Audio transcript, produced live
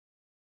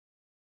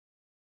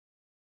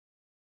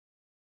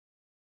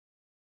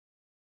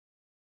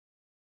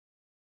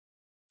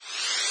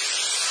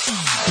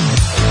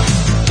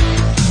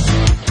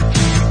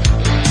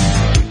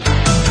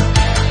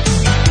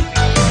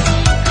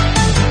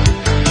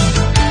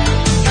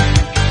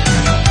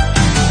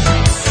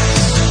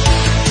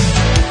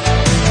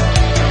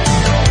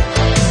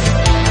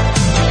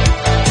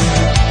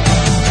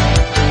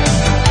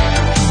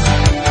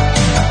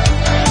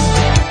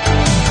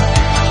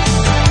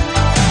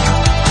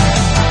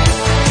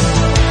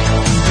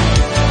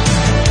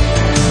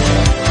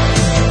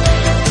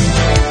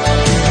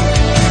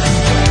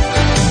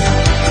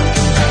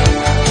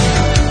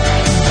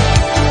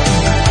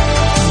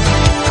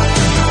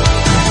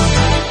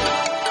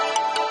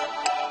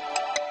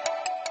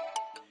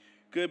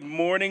Good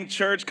morning,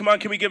 church. Come on,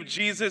 can we give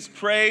Jesus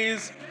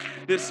praise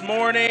this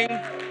morning?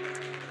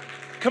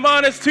 Come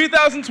on, it's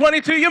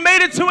 2022. You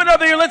made it to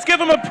another year. Let's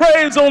give him a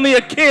praise only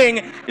a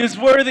king is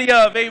worthy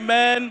of.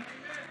 Amen.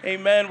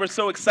 Amen. We're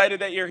so excited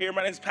that you're here.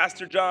 My name is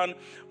Pastor John,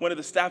 one of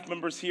the staff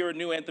members here at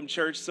New Anthem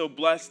Church. So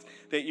blessed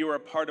that you are a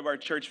part of our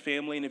church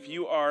family. And if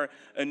you are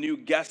a new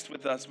guest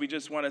with us, we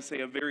just want to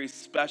say a very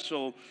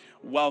special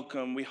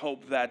welcome. We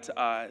hope that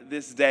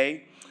this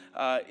day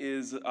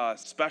is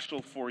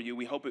special for you.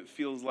 We hope it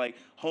feels like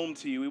home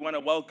to you. We want to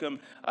welcome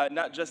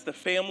not just the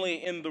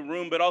family in the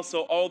room, but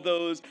also all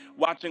those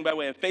watching by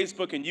way of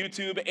Facebook and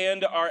YouTube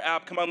and our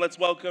app. Come on, let's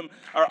welcome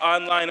our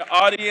online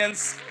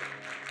audience.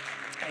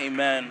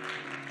 Amen.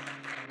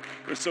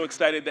 We're so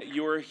excited that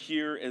you're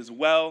here as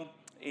well.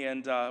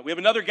 And we have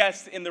another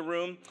guest in the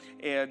room,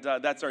 and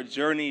that's our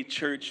Journey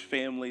Church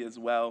family as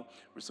well.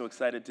 We're so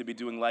excited to be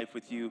doing life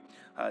with you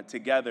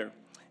together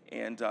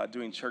and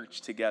doing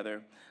church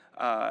together.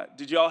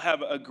 Did you all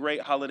have a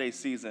great holiday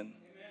season?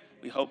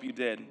 We hope you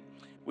did.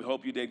 We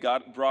hope you did.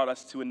 God brought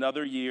us to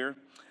another year.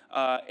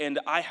 And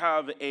I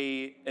have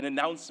an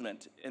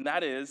announcement, and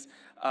that is,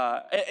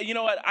 you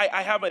know what?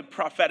 I have a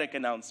prophetic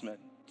announcement.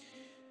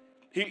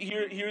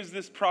 Here's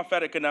this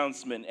prophetic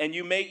announcement, and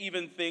you may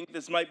even think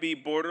this might be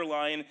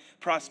borderline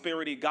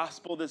prosperity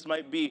gospel. This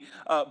might be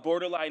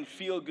borderline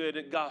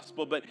feel-good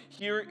gospel, but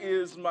here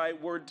is my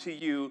word to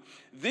you.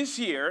 This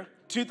year,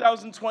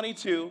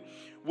 2022,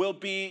 will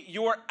be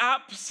your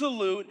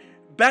absolute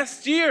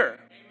best year.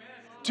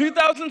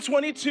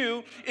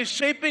 2022 is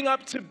shaping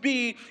up to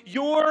be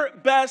your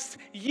best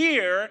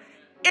year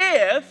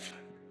if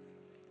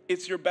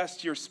it's your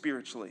best year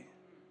spiritually.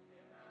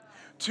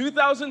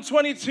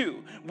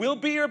 2022 will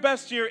be your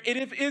best year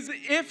if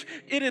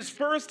it is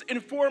first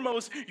and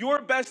foremost your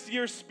best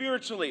year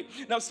spiritually.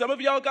 Now, some of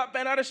y'all got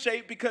bent out of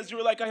shape because you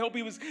were like, I hope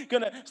he was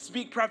going to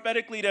speak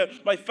prophetically to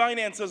my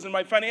finances and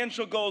my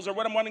financial goals or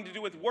what I'm wanting to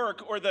do with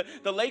work or the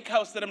lake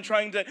house that I'm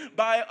trying to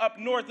buy up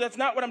north. That's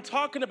not what I'm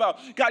talking about.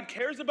 God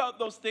cares about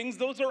those things.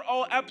 Those are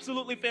all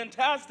absolutely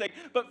fantastic.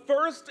 But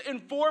first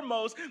and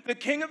foremost, the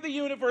King of the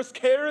universe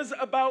cares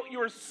about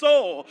your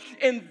soul.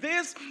 And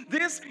this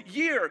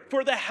year,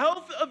 for the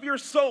health of your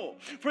soul,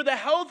 for the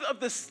health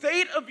of the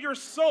state of your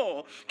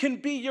soul, can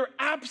be your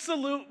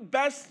absolute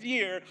best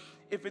year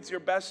if it's your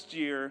best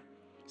year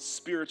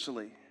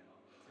spiritually.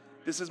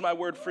 This is my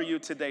word for you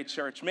today,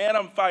 church. Man,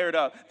 I'm fired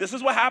up. This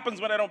is what happens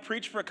when I don't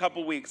preach for a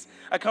couple weeks.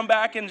 I come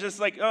back and just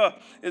like,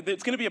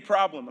 it's going to be a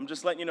problem. I'm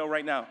just letting you know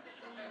right now.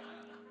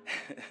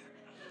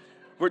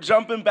 We're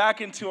jumping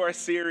back into our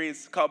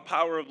series called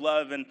Power of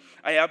Love, and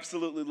I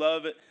absolutely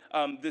love it.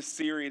 This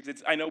series.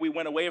 I know we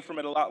went away from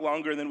it a lot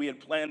longer than we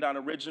had planned on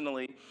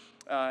originally,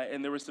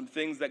 and there were some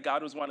things that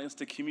God was wanting us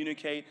to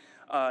communicate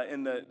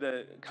in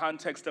the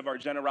context of our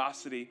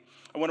generosity.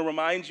 I want to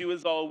remind you,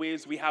 as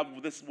always, we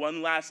have this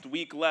one last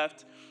week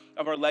left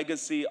of our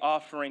legacy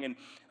offering, and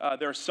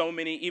there are so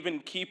many, even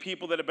key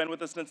people that have been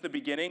with us since the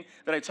beginning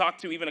that I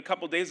talked to even a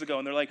couple days ago,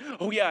 and they're like,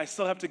 oh yeah, I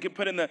still have to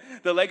put in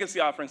the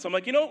legacy offering. So I'm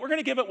like, you know what, we're going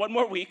to give it one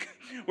more week.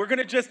 We're going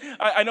to just,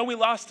 I know we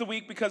lost a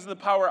week because of the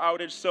power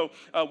outage, so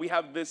we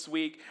have this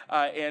week,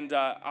 and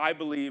I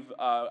believe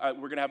we're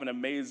going to have an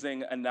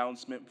amazing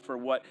announcement for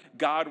what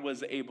God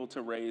was able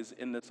to raise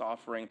in this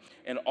offering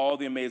and all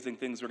the amazing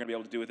things we're going to be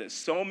able to do with it.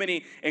 So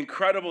many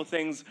incredible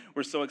things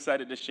we're so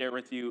excited to share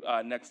with you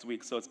next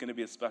week, so it's going to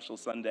be a special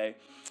Sunday.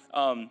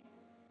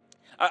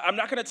 I'm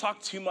not going to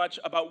talk too much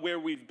about where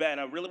we've been.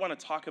 I really want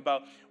to talk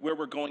about where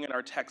we're going in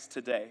our text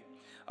today.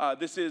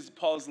 This is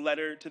Paul's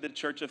letter to the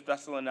church of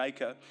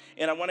Thessalonica,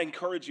 and I want to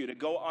encourage you to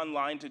go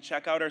online to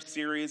check out our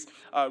series.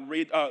 Go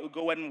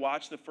ahead and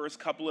watch the first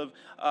couple of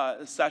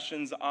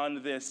sessions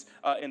on this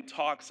and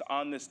talks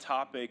on this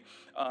topic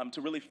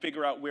to really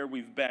figure out where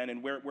we've been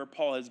and where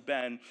Paul has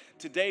been.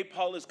 Today,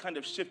 Paul is kind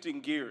of shifting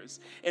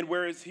gears, and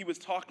whereas he was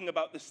talking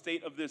about the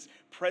state of this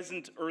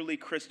present early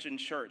Christian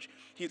church,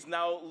 he's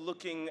now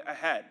looking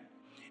ahead.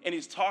 And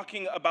he's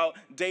talking about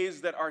days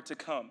that are to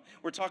come.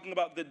 We're talking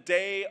about the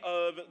day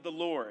of the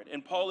Lord.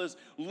 And Paul is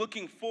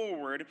looking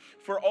forward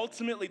for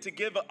ultimately to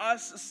give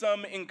us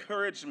some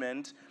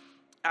encouragement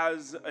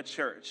as a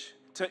church,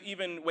 to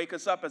even wake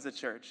us up as a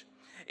church.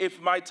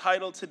 If my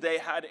title today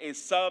had a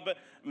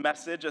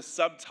sub-message, a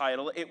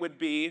subtitle, it would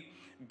be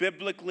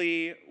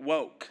Biblically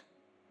Woke.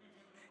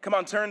 Come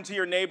on, turn to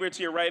your neighbor,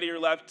 to your right or your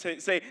left, to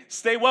say,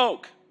 stay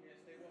woke.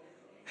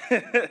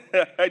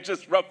 I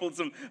just ruffled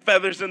some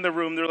feathers in the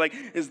room. They're like,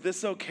 is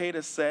this okay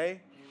to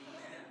say?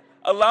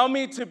 Allow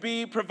me to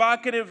be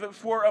provocative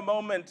for a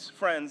moment,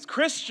 friends.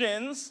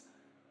 Christians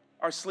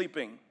are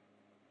sleeping.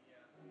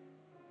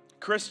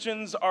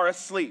 Christians are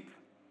asleep.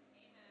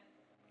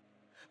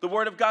 The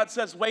Word of God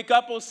says, wake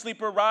up, O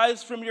sleeper,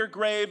 rise from your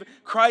grave.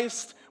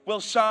 Christ will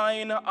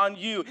shine on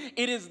you.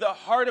 It is the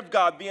heart of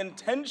God, the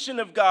intention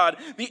of God,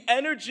 the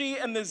energy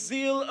and the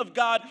zeal of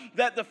God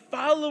that the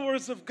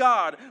followers of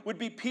God would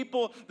be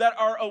people that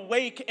are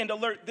awake and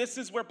alert. This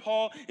is where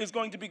Paul is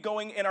going to be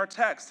going in our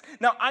text.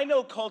 Now, I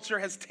know culture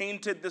has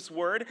tainted this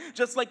word,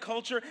 just like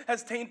culture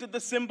has tainted the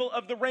symbol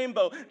of the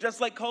rainbow,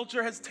 just like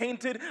culture has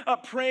tainted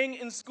praying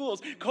in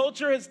schools.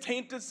 Culture has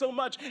tainted so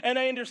much, and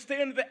I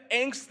understand the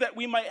angst that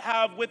we might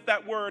have with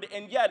that word,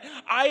 and yet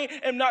I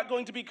am not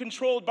going to be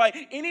controlled by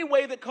any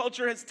way that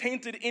culture has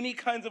tainted any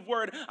kinds of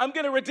word. I'm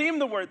going to redeem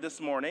the word this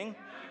morning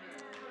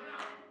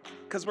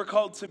because we're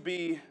called to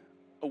be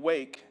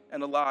awake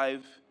and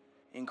alive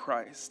in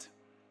Christ.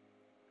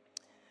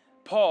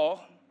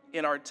 Paul,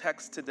 in our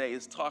text today,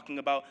 is talking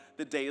about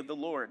the day of the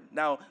Lord.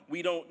 Now,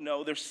 we don't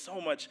know. There's so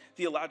much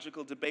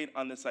theological debate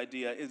on this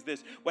idea. Is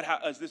this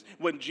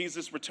when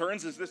Jesus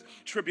returns? Is this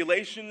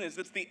tribulation? Is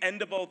this the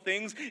end of all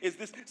things? Is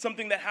this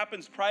something that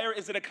happens prior?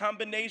 Is it a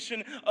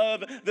combination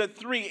of the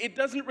three? It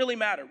doesn't really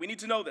matter. We need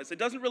to know this. It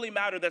doesn't really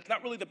matter. That's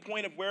not really the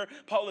point of where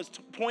Paul is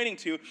pointing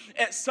to.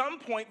 At some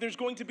point, there's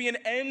going to be an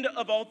end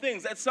of all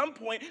things. At some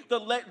point, the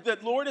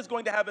Lord is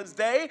going to have his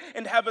day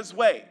and have his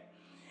way.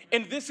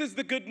 And this is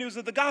the good news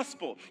of the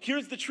gospel.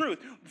 Here's the truth.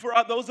 For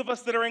those of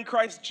us that are in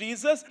Christ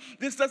Jesus,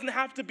 this doesn't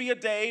have to be a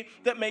day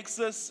that makes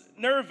us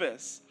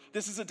nervous.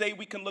 This is a day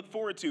we can look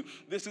forward to.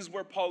 This is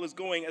where Paul is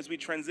going as we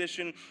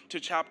transition to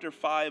chapter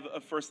 5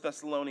 of 1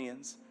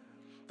 Thessalonians.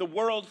 The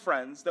world,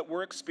 friends, that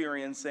we're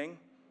experiencing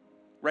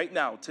right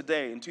now,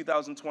 today, in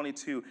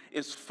 2022,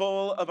 is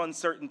full of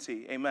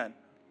uncertainty. Amen.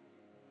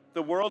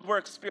 The world we're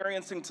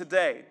experiencing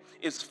today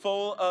is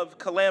full of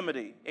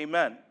calamity.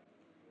 Amen.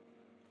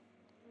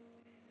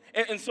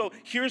 And so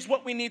here's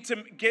what we need to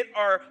get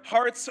our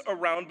hearts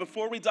around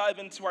before we dive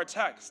into our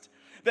text.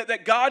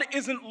 That God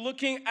isn't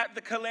looking at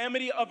the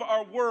calamity of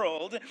our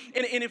world.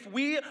 And if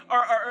we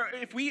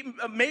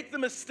make the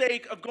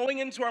mistake of going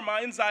into our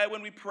mind's eye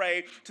when we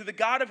pray to the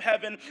God of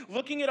heaven,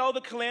 looking at all the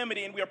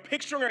calamity, and we are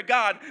picturing our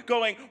God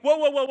going,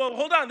 whoa,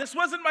 hold on, this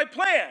wasn't my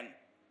plan.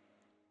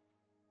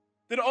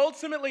 Then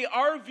ultimately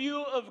our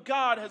view of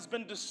God has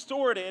been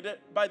distorted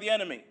by the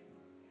enemy.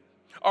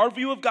 Our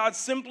view of God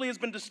simply has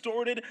been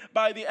distorted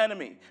by the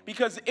enemy.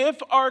 Because if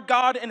our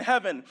God in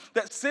heaven,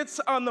 that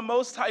sits on the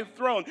most high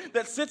throne,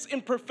 that sits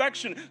in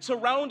perfection,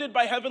 surrounded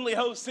by heavenly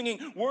hosts,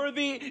 singing,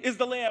 worthy is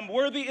the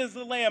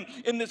Lamb,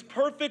 in this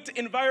perfect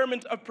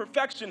environment of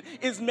perfection,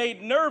 is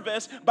made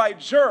nervous by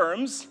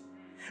germs,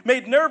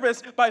 made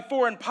nervous by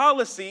foreign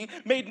policy,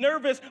 made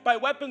nervous by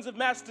weapons of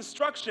mass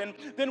destruction,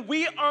 then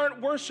we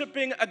aren't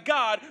worshiping a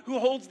God who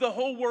holds the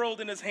whole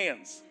world in his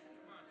hands.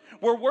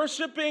 We're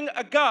worshiping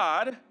a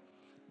God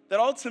that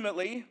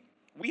ultimately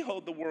we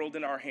hold the world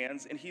in our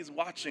hands and he's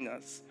watching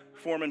us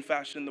form and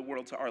fashion the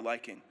world to our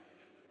liking.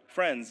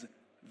 Friends,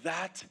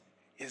 that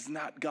is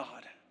not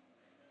God.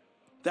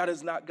 That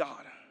is not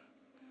God.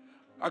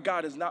 Our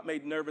God is not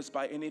made nervous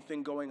by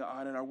anything going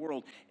on in our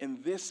world.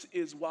 And this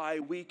is why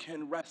we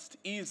can rest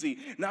easy.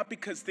 Not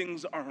because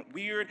things aren't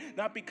weird,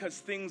 not because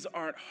things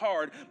aren't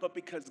hard, but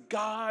because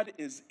God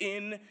is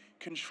in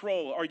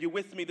control. Are you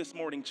with me this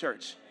morning,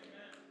 church?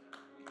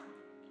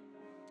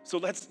 So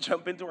let's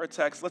jump into our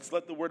text. Let's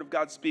let the Word of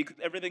God speak.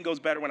 Everything goes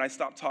better when I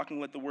stop talking,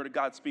 let the Word of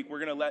God speak. We're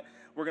gonna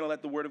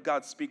let the Word of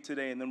God speak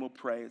today, and then we'll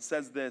pray. It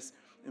says this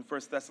in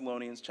 1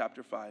 Thessalonians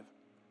chapter 5,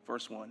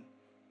 verse 1.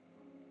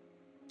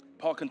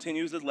 Paul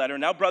continues his letter.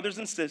 Now, brothers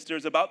and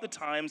sisters, about the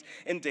times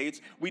and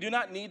dates, we do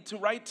not need to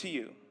write to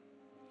you.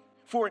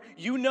 For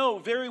you know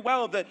very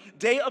well the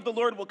day of the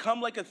Lord will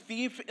come like a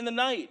thief in the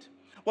night.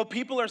 While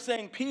people are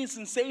saying peace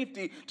and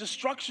safety,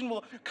 destruction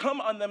will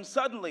come on them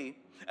suddenly,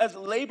 as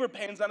labor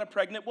pains on a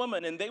pregnant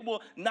woman, and they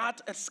will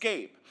not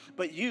escape.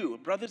 But you,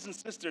 brothers and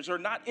sisters, are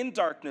not in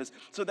darkness,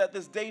 so that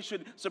this day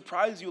should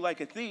surprise you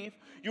like a thief.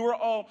 You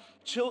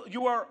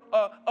are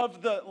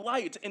of the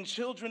light and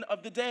children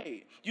of the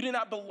day. You do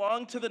not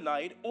belong to the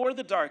night or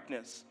the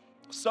darkness.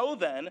 So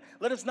then,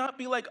 let us not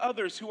be like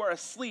others who are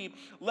asleep.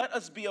 Let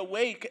us be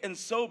awake and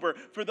sober.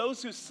 For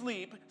those who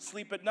sleep,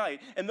 sleep at night.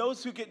 And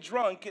those who get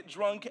drunk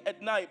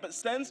at night. But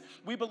since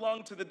we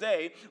belong to the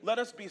day, let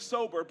us be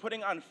sober,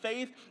 putting on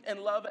faith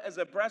and love as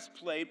a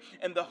breastplate,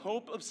 and the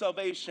hope of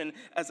salvation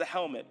as a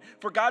helmet.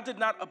 For God did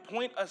not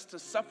appoint us to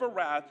suffer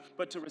wrath,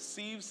 but to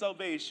receive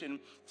salvation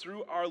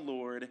through our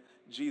Lord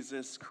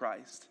Jesus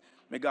Christ.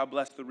 May God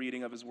bless the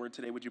reading of his word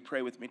today. Would you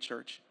pray with me,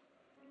 church?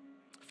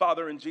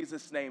 Father, in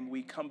Jesus' name,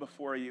 we come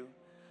before you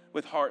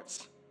with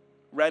hearts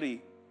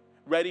ready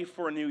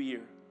for a new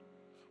year,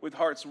 with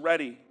hearts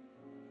ready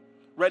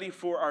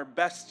for our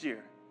best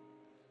year.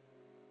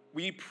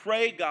 We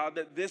pray, God,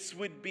 that this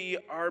would be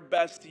our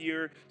best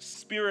year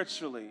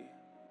spiritually.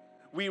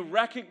 We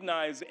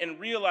recognize and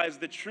realize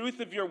the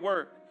truth of your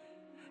word.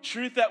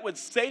 Truth that would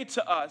say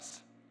to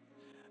us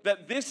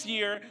that this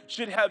year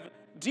should have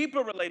deeper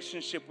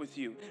relationship with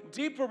you,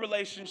 deeper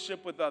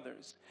relationship with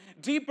others,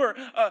 deeper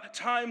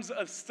times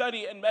of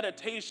study and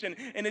meditation,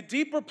 and a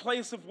deeper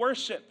place of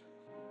worship.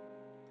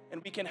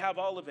 And we can have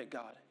all of it,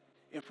 God,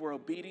 if we're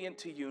obedient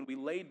to you and we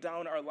lay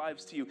down our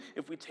lives to you,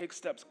 if we take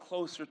steps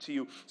closer to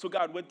you. So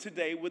God, would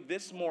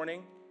this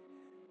morning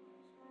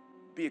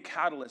be a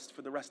catalyst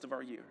for the rest of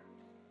our year?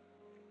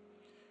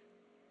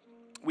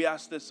 We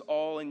ask this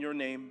all in your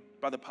name,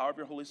 by the power of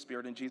your Holy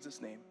Spirit, in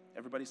Jesus' name.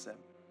 Everybody said,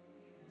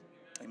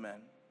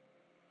 amen.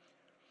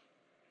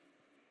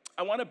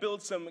 I want to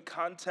build some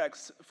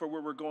context for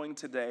where we're going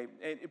today.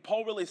 And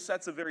Paul really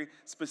sets a very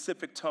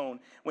specific tone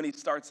when he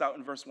starts out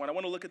in verse 1. I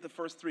want to look at the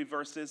first 3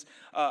 verses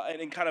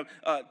and kind of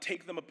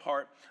take them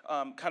apart,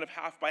 kind of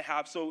half by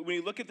half. So when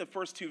you look at the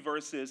first 2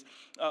 verses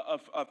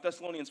of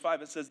Thessalonians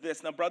 5, it says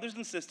this: Now, brothers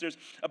and sisters,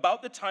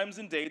 about the times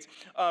and dates,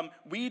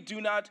 we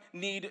do not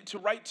need to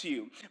write to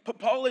you. But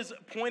Paul is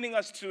pointing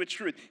us to a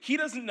truth. He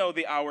doesn't know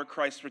the hour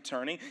Christ's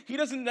returning. He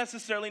doesn't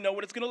necessarily know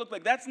what it's going to look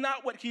like. That's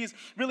not what he's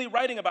really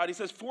writing about. He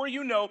says, for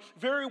you know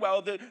very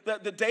well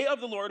that the day of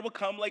the Lord will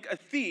come like a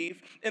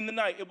thief in the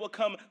night. It will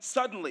come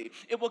suddenly.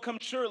 It will come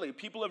surely.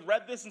 People have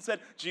read this and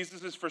said,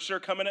 Jesus is for sure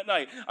coming at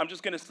night. I'm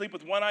just going to sleep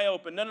with one eye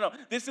open. No.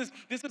 This is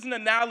an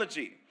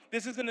analogy.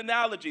 This is an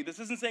analogy. This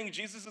isn't saying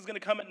Jesus is going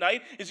to come at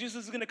night. It's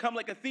Jesus is going to come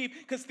like a thief,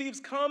 because thieves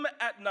come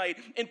at night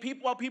and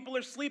while people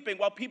are sleeping,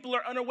 while people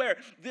are unaware.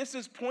 This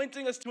is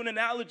pointing us to an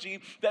analogy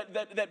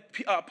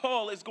that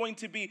Paul is going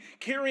to be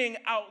carrying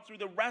out through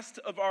the rest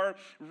of our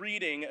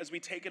reading as we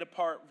take it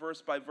apart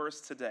verse by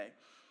verse today.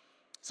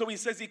 So he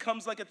says he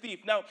comes like a thief.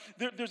 Now,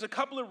 there's a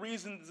couple of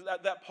reasons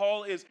that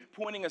Paul is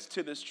pointing us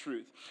to this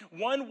truth.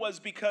 One was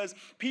because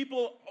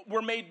people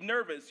were made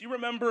nervous. You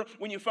remember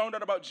when you found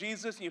out about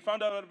Jesus and you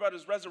found out about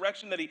his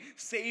resurrection, that he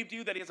saved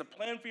you, that he has a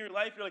plan for your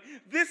life. You're like,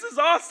 this is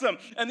awesome.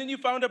 And then you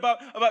found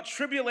about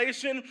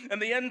tribulation and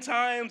the end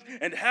times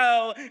and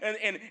hell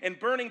and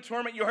burning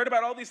torment. You heard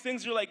about all these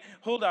things. You're like,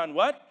 hold on,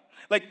 what?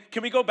 Like,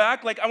 can we go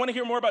back? Like, I want to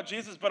hear more about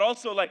Jesus, but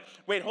also like,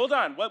 wait, hold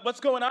on. What's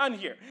going on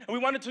here? And we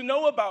wanted to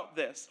know about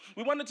this.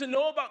 We wanted to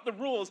know about the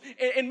rules.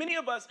 And many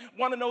of us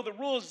want to know the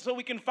rules so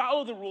we can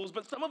follow the rules,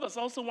 but some of us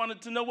also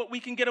wanted to know what we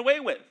can get away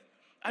with.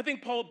 I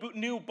think Paul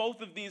knew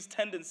both of these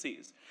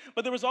tendencies.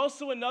 But there was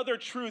also another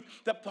truth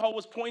that Paul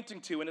was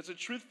pointing to, and it's a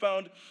truth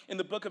found in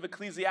the book of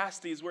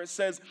Ecclesiastes, where it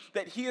says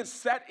that he has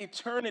set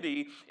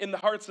eternity in the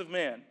hearts of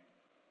man.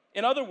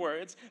 In other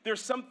words,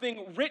 there's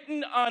something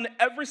written on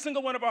every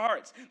single one of our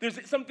hearts. There's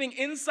something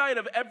inside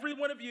of every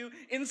one of you,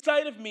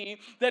 inside of me,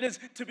 that is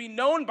to be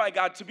known by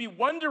God, to be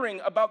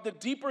wondering about the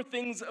deeper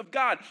things of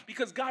God,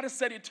 because God has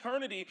set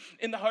eternity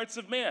in the hearts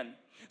of man.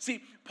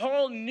 See,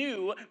 Paul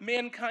knew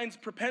mankind's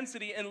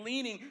propensity and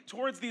leaning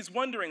towards these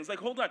wonderings. Like,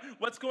 hold on,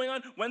 what's going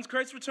on? When's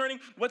Christ returning?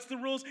 What's the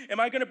rules? Am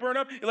I going to burn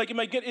up? Like,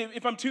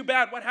 if I'm too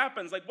bad, what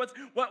happens? Like, what's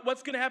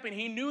going to happen?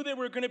 He knew there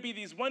were going to be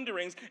these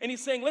wonderings, and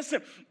he's saying,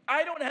 listen,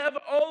 I don't have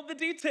all the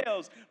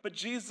details, but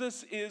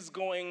Jesus is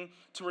going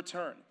to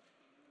return.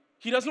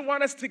 He doesn't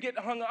want us to get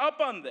hung up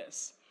on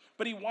this,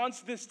 but he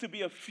wants this to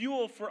be a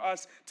fuel for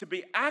us to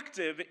be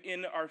active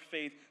in our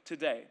faith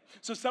today.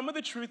 So some of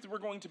the truth we're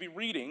going to be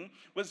reading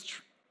was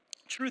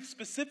truth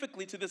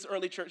specifically to this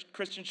early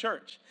Christian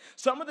church.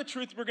 Some of the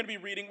truth we're going to be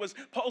reading was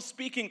Paul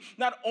speaking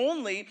not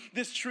only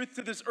this truth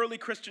to this early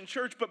Christian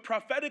church, but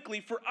prophetically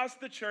for us,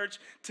 the church,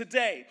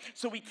 today.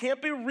 So we can't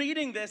be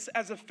reading this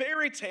as a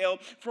fairy tale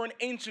for an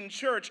ancient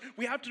church.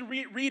 We have to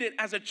read it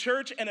as a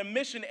church and a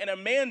mission and a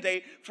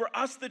mandate for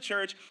us, the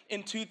church,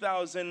 in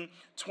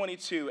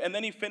 2022. And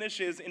then he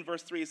finishes in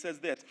verse 3. He says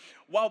this: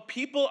 while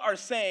people are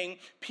saying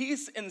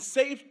peace and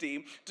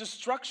safety,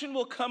 destruction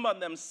will come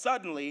on them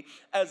suddenly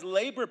as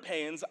labor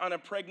pains on a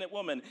pregnant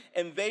woman,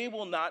 and they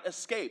will not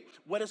escape.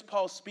 What is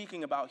Paul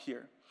speaking about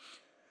here?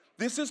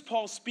 This is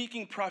Paul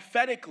speaking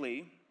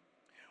prophetically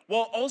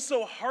while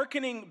also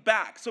hearkening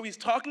back. So he's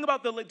talking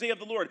about the day of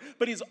the Lord,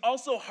 but he's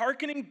also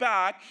hearkening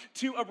back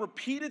to a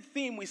repeated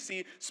theme we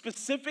see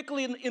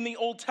specifically in the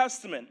Old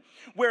Testament,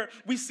 where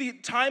we see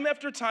time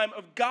after time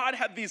of God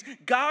had these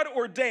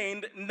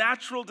God-ordained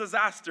natural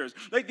disasters,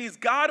 like these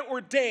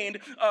God-ordained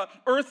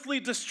earthly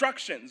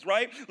destructions,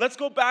 right? Let's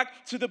go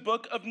back to the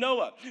book of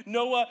Noah.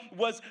 Noah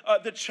was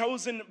the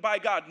chosen by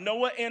God,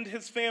 Noah and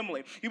his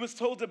family. He was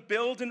told to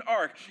build an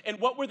ark, and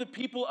what were the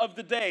people of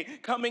the day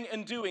coming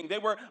and doing? They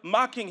were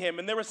mocking him,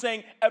 and they were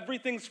saying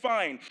everything's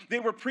fine. They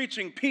were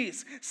preaching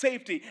peace,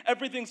 safety,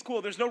 everything's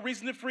cool. There's no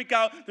reason to freak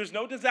out. There's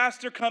no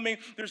disaster coming.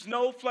 There's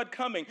no flood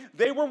coming.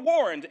 They were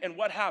warned, and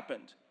what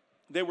happened?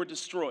 They were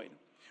destroyed.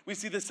 We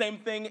see the same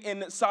thing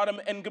in Sodom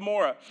and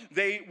Gomorrah.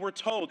 They were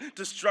told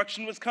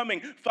destruction was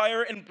coming,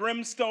 fire and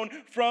brimstone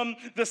from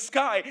the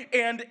sky,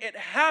 and it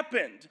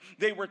happened.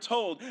 They were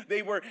told.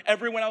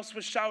 Everyone else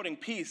was shouting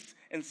peace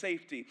and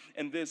safety,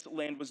 and this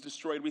land was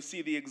destroyed. We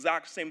see the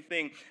exact same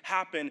thing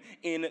happen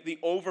in the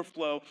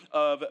overflow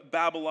of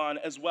Babylon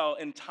as well.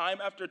 And time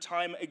after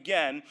time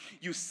again,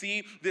 you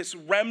see this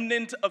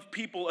remnant of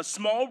people, a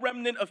small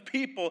remnant of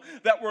people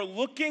that were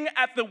looking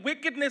at the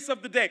wickedness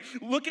of the day,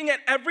 looking at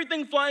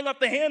everything flying off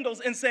the handles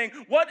and saying,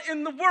 what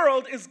in the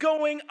world is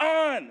going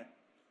on?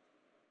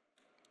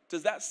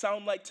 Does that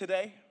sound like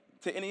today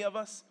to any of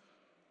us?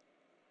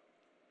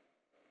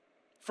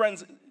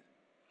 Friends,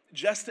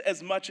 just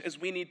as much as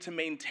we need to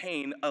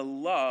maintain a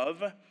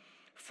love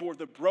for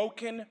the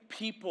broken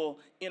people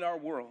in our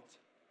world,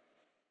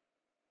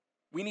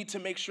 we need to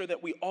make sure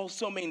that we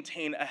also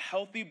maintain a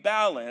healthy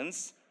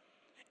balance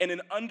and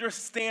an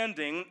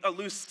understanding, a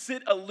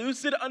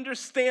lucid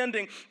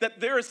understanding that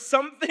there is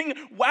something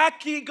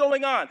wacky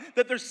going on,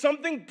 that there's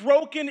something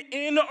broken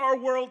in our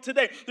world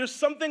today. There's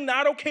something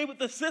not okay with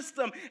the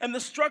system and the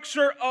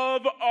structure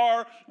of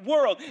our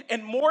world.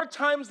 And more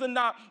times than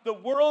not, the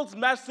world's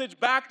message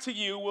back to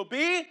you will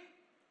be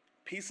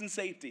peace and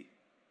safety.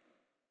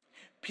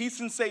 Peace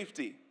and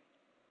safety.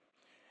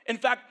 In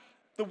fact,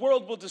 the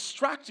world will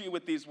distract you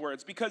with these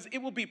words because it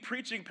will be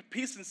preaching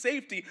peace and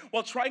safety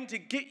while trying to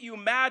get you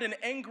mad and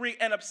angry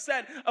and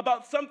upset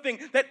about something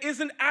that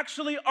isn't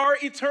actually our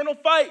eternal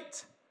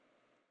fight.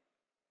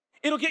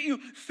 It'll get you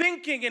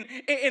thinking and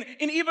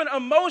even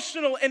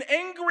emotional and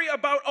angry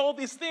about all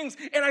these things.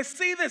 And I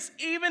see this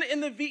even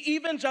in the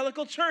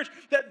evangelical church,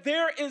 that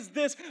there is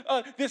this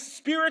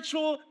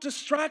spiritual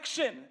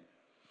distraction.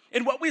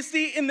 And what we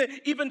see in the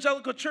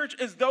evangelical church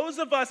is those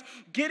of us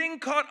getting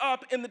caught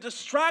up in the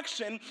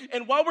distraction,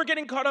 and while we're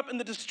getting caught up in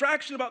the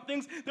distraction about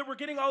things that we're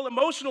getting all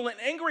emotional and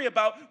angry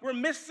about, we're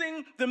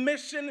missing the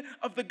mission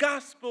of the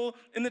gospel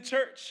in the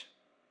church.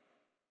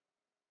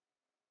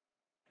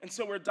 And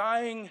so we're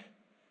dying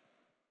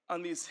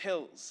on these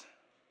hills.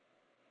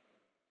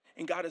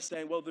 And God is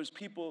saying, well, there's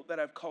people that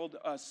have called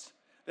us,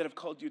 that have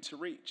called you to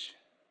reach.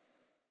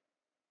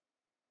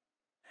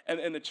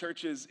 And the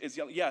church is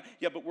yelling, yeah,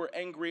 but we're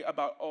angry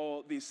about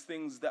all these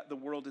things that the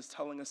world is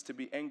telling us to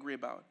be angry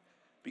about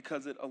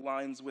because it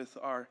aligns with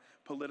our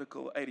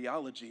political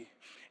ideology.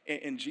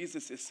 And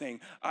Jesus is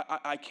saying,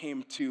 I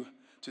came to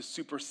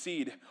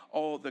supersede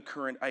all the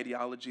current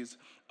ideologies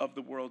of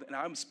the world. And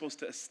I'm supposed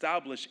to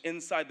establish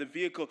inside the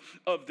vehicle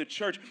of the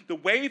church the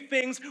way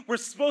things were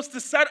supposed to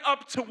set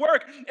up to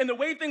work. And the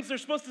way things are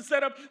supposed to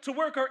set up to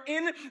work are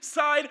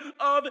inside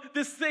of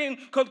this thing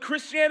called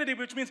Christianity,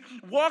 which means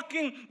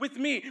walking with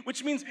me,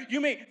 which means you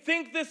may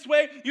think this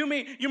way, your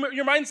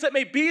mindset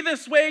may be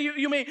this way,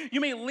 you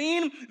may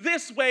lean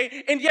this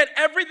way, and yet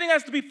everything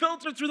has to be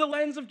filtered through the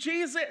lens of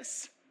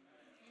Jesus.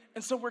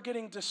 And so we're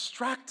getting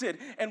distracted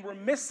and we're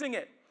missing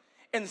it.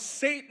 And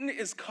Satan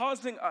is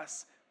causing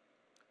us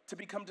to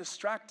become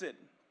distracted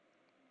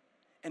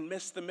and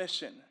miss the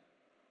mission.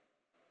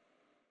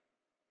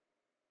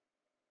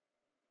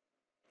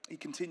 He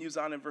continues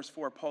on in verse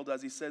 4, Paul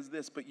does. He says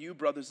this, but you,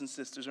 brothers and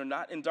sisters, are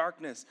not in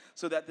darkness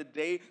so that the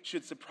day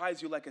should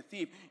surprise you like a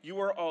thief. You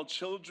are all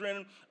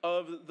children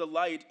of the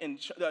light and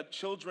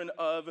children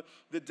of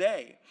the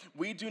day.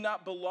 We do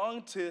not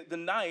belong to the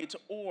night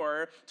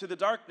or to the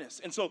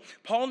darkness. And so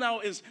Paul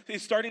now is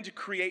starting to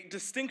create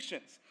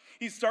distinctions.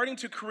 He's starting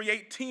to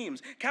create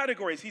teams,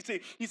 categories. He's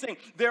saying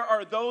there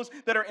are those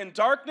that are in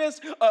darkness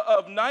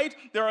of night,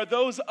 there are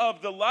those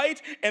of the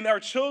light, and there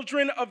are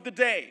children of the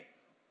day.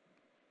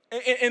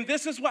 And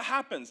this is what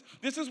happens.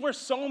 This is where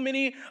so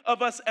many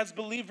of us as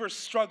believers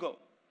struggle.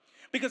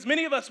 Because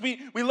many of us, we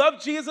love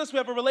Jesus, we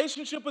have a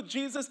relationship with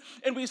Jesus,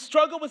 and we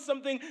struggle with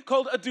something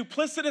called a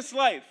duplicitous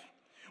life.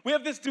 We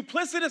have this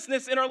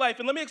duplicitousness in our life,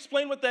 and let me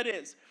explain what that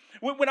is.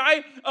 When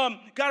I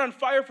got on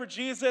fire for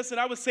Jesus, and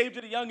I was saved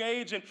at a young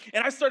age, and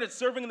I started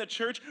serving in the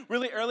church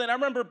really early, and I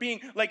remember being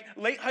like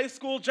late high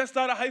school, just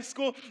out of high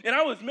school, and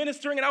I was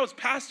ministering, and I was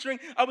pastoring,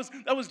 I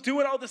was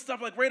doing all this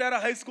stuff like right out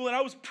of high school, and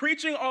I was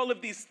preaching all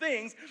of these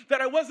things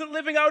that I wasn't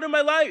living out in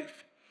my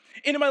life.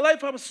 And in my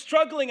life, I was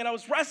struggling and I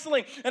was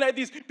wrestling and I had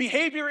these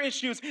behavior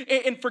issues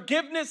and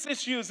forgiveness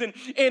issues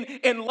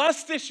and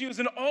lust issues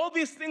and all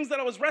these things that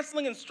I was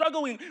wrestling and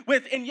struggling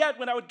with. And yet,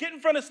 when I would get in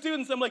front of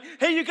students, I'm like,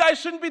 hey, you guys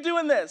shouldn't be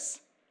doing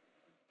this.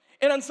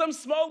 And on some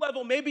small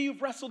level, maybe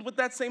you've wrestled with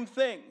that same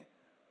thing.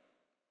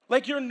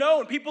 Like you're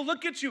known. People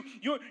look at you.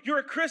 You're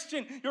a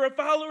Christian. You're a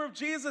follower of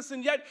Jesus.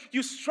 And yet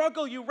you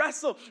struggle. You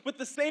wrestle with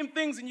the same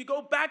things. And you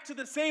go back to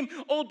the same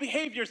old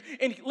behaviors.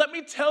 And let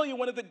me tell you,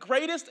 one of the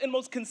greatest and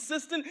most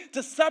consistent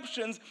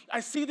deceptions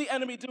I see the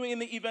enemy doing in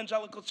the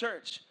evangelical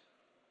church.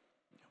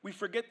 We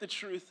forget the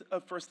truth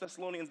of 1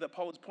 Thessalonians that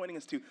Paul is pointing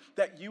us to.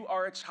 That you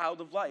are a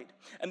child of light.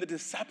 And the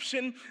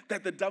deception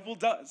that the devil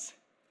does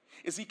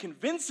is he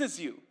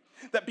convinces you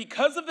that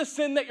because of the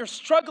sin that you're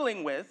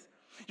struggling with,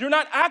 you're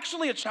not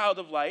actually a child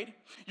of light.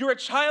 You're a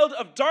child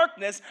of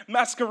darkness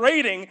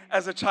masquerading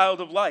as a child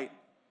of light.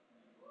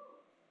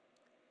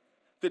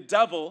 The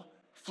devil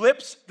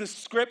flips the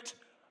script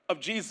of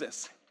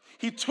Jesus.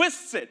 He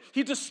twists it.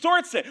 He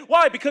distorts it.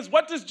 Why? Because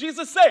what does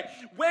Jesus say?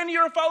 When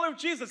you're a follower of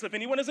Jesus, if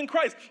anyone is in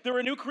Christ, they're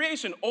a new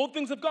creation. Old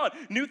things have gone.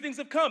 New things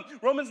have come.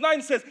 Romans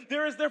 9 says,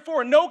 there is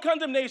therefore no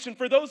condemnation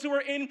for those who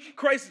are in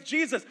Christ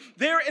Jesus.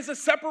 There is a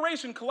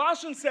separation.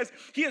 Colossians says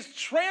he has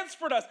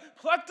transferred us,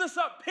 plucked us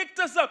up, picked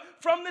us up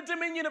from the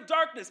dominion of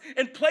darkness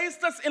and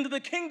placed us into the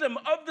kingdom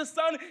of the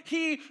Son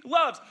he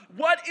loves.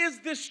 What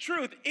is this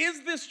truth?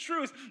 Is this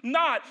truth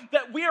not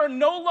that we are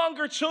no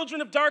longer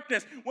children of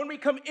darkness? When we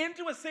come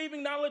into a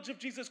saving knowledge of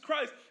Jesus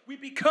Christ, we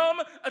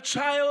become a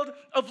child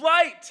of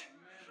light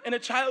and a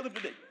child of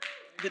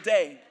the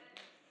day.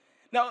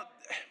 Now,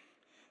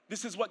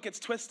 this is what gets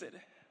twisted.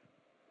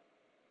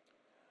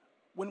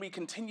 When we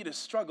continue to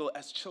struggle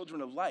as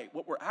children of light,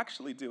 what we're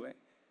actually doing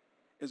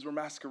is we're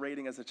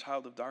masquerading as a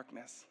child of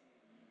darkness.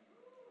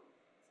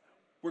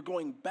 We're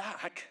going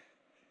back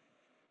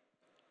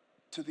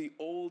to the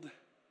old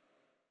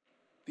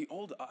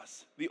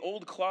us, the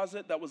old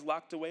closet that was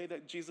locked away,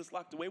 that Jesus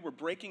locked away. We're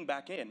breaking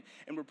back in,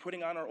 and we're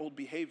putting on our old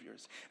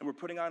behaviors, and we're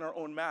putting on our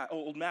own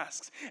old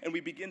masks, and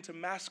we begin to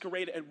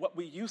masquerade at what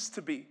we used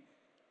to be,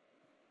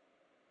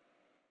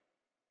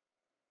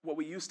 what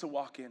we used to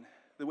walk in,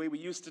 the way we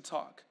used to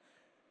talk,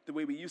 the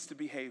way we used to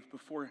behave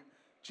before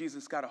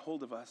Jesus got a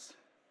hold of us.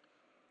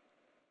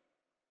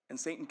 And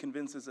Satan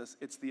convinces us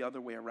it's the other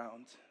way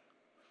around.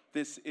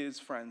 This is,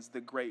 friends,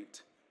 the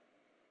great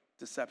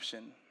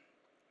deception.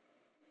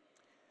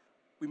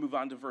 We move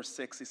on to verse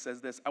 6. He says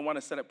this, I want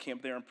to set up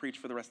camp there and preach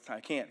for the rest of the time.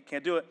 I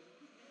can't do it.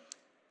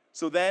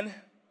 So then,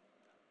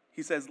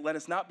 he says, let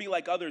us not be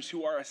like others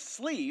who are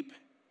asleep,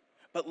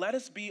 but let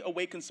us be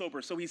awake and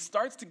sober. So he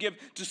starts to give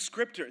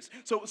descriptors.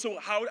 So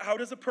how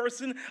does a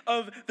person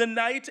of the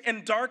night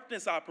and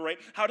darkness operate?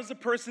 How does a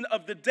person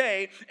of the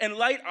day and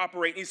light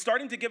operate? And he's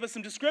starting to give us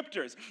some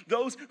descriptors.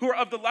 Those who are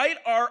of the light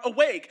are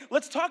awake.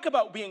 Let's talk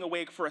about being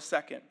awake for a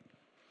second.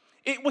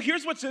 Well,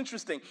 here's what's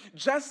interesting.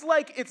 Just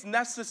like it's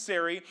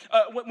necessary,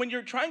 when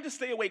you're trying to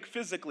stay awake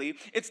physically,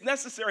 it's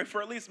necessary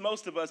for at least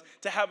most of us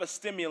to have a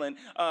stimulant,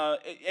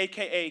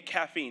 a.k.a.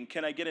 caffeine.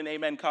 Can I get an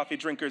amen, coffee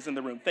drinkers in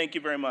the room? Thank you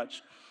very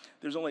much.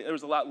 There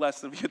was a lot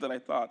less of you than I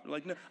thought. They're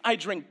like, no, I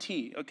drink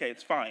tea. Okay,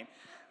 it's fine.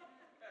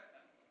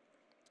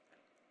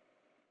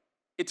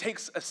 It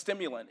takes a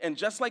stimulant. And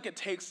just like it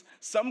takes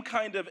some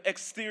kind of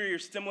exterior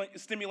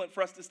stimulant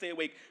for us to stay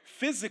awake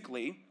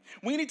physically,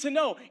 we need to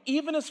know,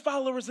 even as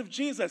followers of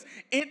Jesus,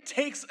 it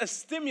takes a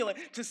stimulant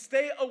to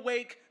stay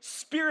awake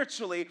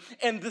spiritually.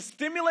 And the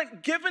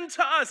stimulant given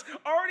to us,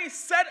 already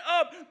set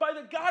up by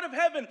the God of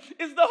heaven,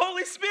 is the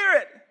Holy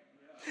Spirit.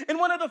 And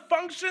one of the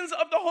functions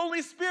of the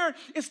Holy Spirit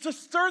is to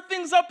stir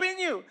things up in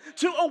you,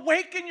 to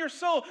awaken your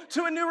soul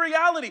to a new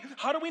reality.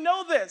 How do we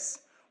know this?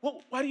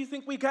 Well, why do you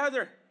think we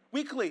gather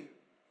weekly?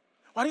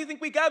 Why do you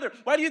think we gather?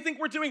 Why do you think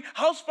we're doing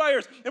house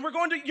fires and we're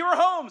going to your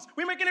homes?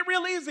 We're making it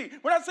real easy.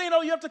 We're not saying,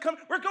 oh, you have to come.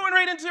 We're going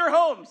right into your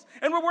homes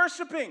and we're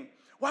worshiping.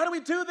 Why do we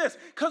do this?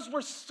 Because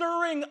we're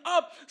stirring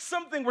up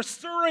something. We're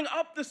stirring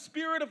up the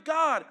Spirit of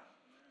God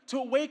to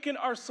awaken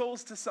our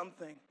souls to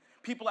something.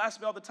 People ask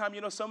me all the time,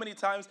 so many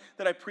times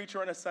that I preach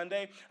on a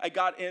Sunday, I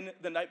got in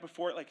the night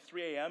before at like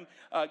 3 a.m.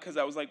 Because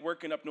I was like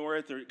working up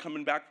north or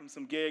coming back from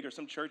some gig or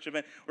some church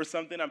event or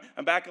something.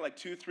 I'm back at like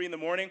 2, 3 in the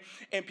morning.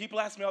 And people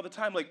ask me all the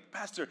time, like,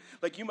 Pastor,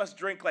 like you must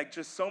drink like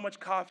just so much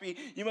coffee.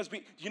 You must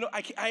be,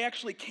 I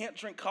actually can't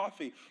drink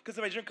coffee. Because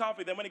if I drink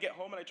coffee, then when I get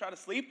home and I try to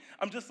sleep,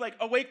 I'm just like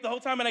awake the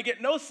whole time and I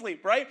get no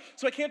sleep, right?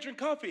 So I can't drink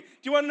coffee. Do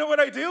you want to know what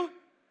I do?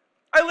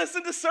 I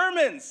listen to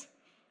sermons.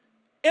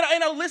 And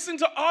I listen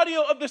to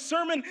audio of the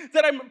sermon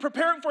that I'm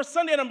preparing for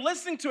Sunday, and I'm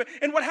listening to it.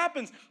 And what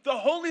happens? The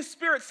Holy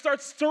Spirit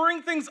starts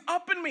stirring things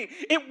up in me.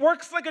 It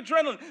works like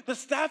adrenaline. The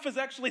staff has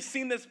actually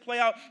seen this play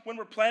out when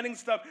we're planning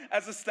stuff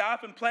as a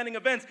staff and planning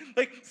events.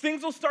 Like,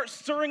 things will start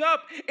stirring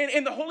up,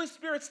 and the Holy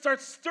Spirit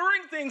starts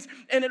stirring things,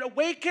 and it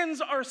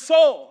awakens our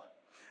soul.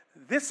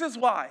 This is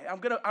why,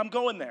 I'm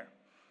going there.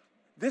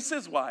 This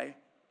is why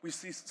we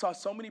saw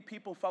so many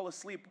people fall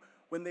asleep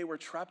when they were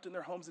trapped in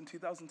their homes in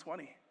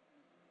 2020.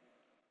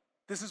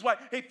 This is why,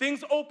 hey,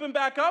 things open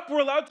back up.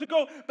 We're allowed to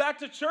go back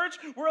to church.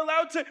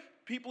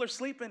 People are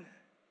sleeping.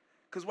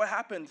 Because what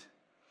happened?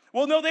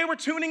 Well, no, they were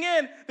tuning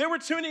in.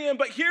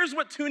 But here's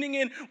what tuning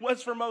in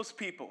was for most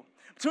people.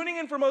 Tuning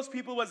in for most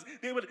people was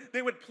they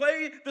would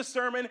play the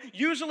sermon,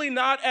 usually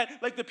not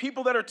at like the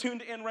people that are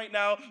tuned in right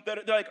now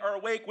that are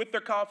awake with their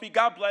coffee.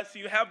 God bless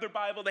you. Have their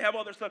Bible. They have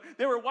all their stuff.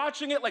 They were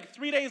watching it like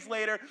 3 days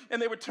later,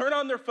 and they would turn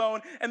on their phone,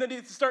 and then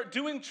they'd start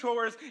doing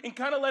chores and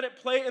kind of let it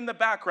play in the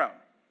background.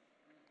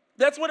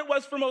 That's what it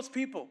was for most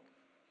people.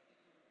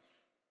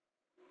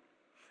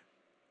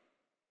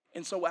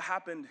 And so what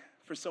happened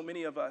for so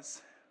many of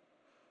us,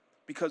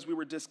 because we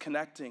were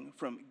disconnecting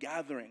from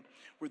gathering,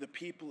 where the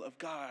people of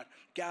God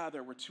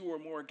gather, where 2 or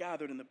more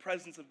gathered in the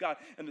presence of God,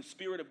 and the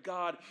Spirit of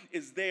God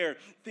is there,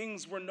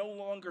 things were no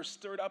longer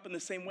stirred up in the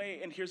same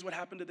way. And here's what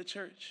happened to the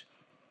church.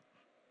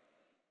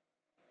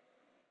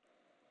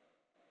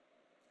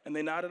 And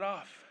they nodded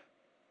off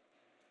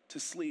to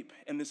sleep.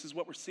 And this is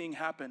what we're seeing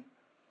happen.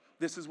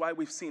 This is why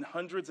we've seen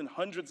hundreds and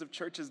hundreds of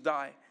churches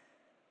die.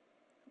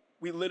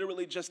 We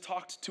literally just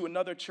talked to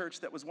another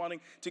church that was wanting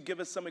to give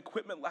us some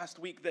equipment last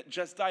week that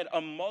just died. A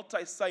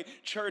multi-site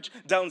church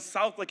down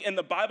south, like in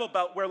the Bible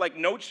Belt, where like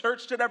no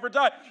church should ever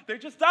die. They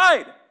just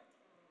died.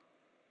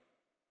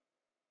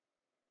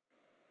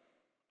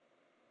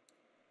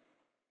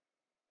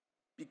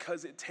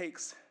 Because it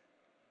takes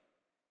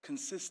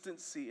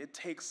consistency. It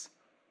takes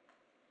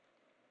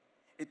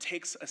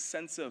a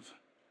sense of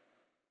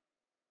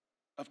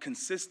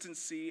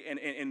consistency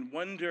and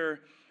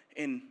wonder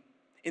and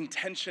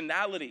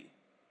intentionality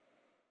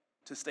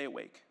to stay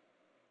awake.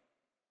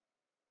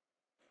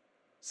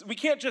 So we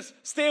can't just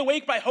stay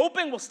awake by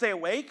hoping we'll stay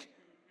awake.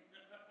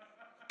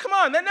 Come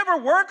on, that never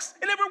works.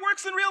 It never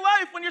works in real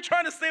life when you're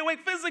trying to stay awake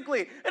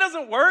physically. It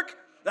doesn't work.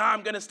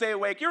 I'm going to stay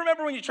awake. You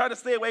remember when you tried to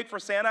stay awake for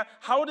Santa?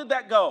 How did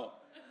that go?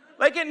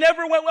 Like, it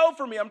never went well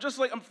for me. I'm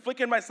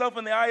flicking myself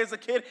in the eye as a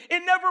kid.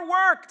 It never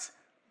worked.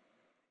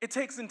 It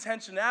takes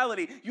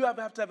intentionality. You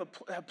have to have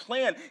a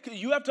plan.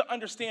 You have to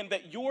understand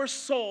that your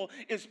soul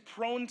is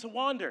prone to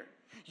wander.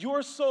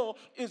 Your soul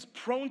is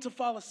prone to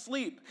fall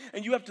asleep.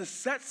 And you have to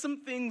set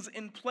some things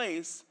in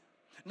place,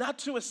 not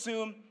to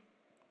assume,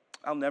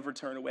 I'll never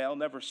turn away. I'll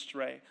never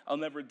stray. I'll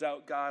never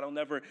doubt God.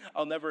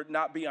 I'll never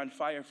not be on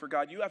fire for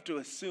God. You have to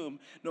assume,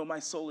 no, my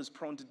soul is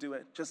prone to do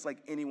it, just like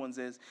anyone's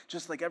is.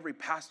 Just like every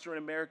pastor in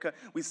America,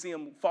 we see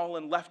him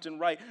falling left and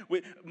right.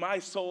 My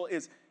soul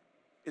is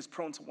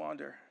prone to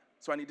wander.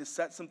 So I need to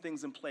set some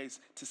things in place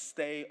to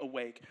stay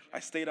awake. I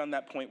stayed on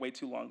that point way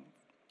too long.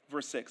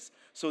 Verse 6.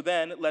 So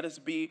then let us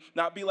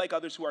not be like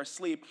others who are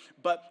asleep,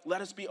 but let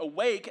us be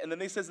awake. And then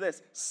they says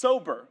this,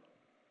 sober.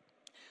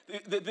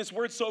 This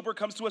word sober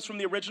comes to us from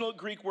the original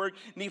Greek word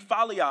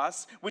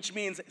nephalios, which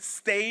means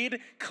stayed,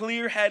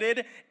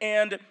 clear-headed,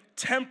 and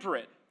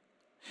temperate.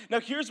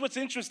 Now, here's what's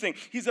interesting.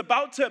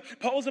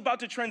 Paul's about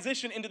to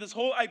transition into this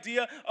whole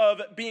idea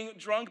of being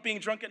drunk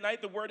at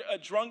night. The word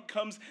drunk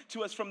comes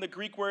to us from the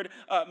Greek word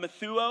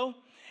methuo.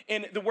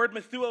 And the word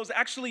methuo is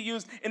actually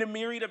used in a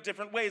myriad of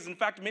different ways. In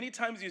fact, many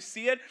times you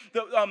see it.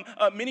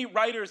 Many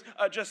writers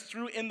just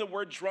threw in the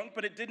word drunk,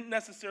 but it didn't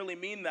necessarily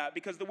mean that,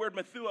 because the word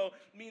methuo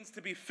means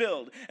to be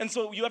filled. And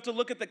so you have to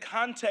look at the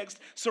context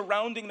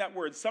surrounding that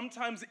word.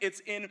 Sometimes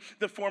it's in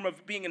the form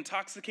of being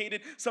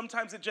intoxicated.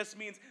 Sometimes it just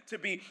means to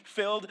be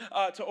filled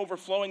to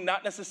overflowing,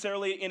 not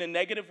necessarily in a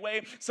negative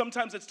way.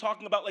 Sometimes it's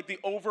talking about like the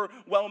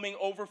overwhelming,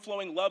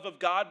 overflowing love of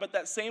God, but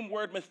that same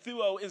word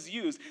methuo is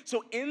used.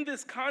 So in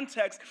this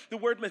context, the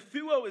word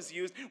methuo is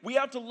used. We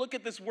have to look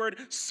at this word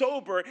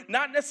sober,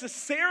 not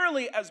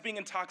necessarily as being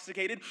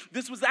intoxicated.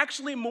 This was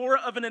actually more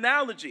of an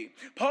analogy.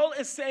 Paul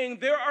is saying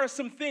there are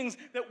some things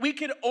that we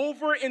could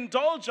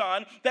overindulge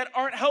on that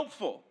aren't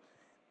helpful.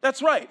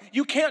 That's right.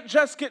 You can't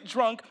just get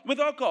drunk with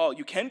alcohol.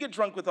 You can get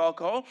drunk with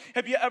alcohol.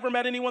 Have you ever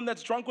met anyone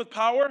that's drunk with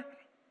power?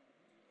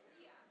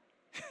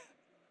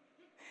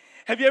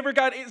 Have you ever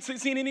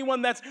seen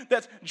anyone that's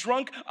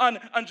drunk on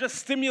just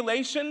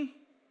stimulation?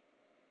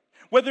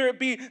 Whether it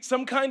be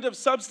some kind of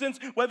substance,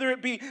 whether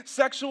it be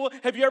sexual.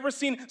 Have you ever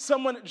seen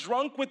someone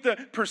drunk with the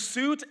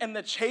pursuit and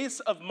the chase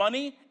of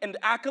money and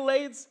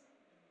accolades?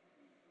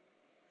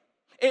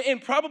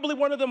 And probably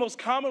one of the most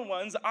common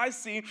ones I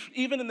see,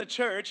 even in the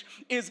church,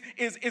 is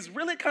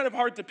really kind of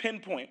hard to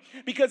pinpoint.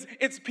 Because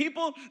it's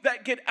people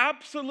that get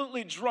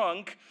absolutely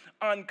drunk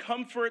on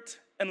comfort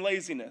and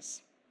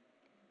laziness.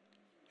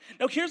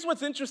 Now, here's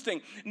what's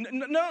interesting.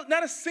 No,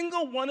 not a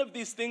single one of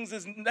these things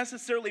is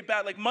necessarily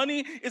bad. Like,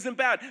 money isn't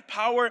bad.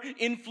 Power,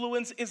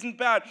 influence isn't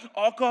bad.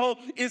 Alcohol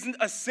isn't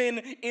a sin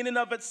in and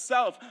of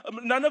itself.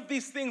 None of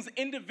these things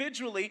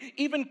individually,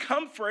 even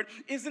comfort,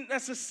 isn't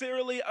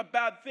necessarily a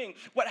bad thing.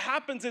 What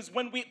happens is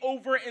when we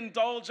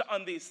overindulge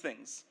on these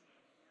things.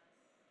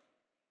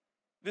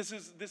 This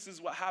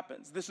is what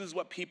happens. This is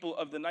what people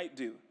of the night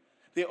do.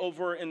 They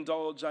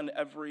overindulge on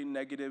every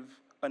negative,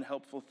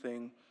 unhelpful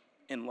thing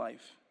in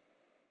life.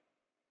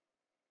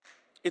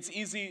 It's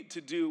easy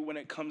to do when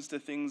it comes to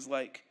things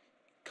like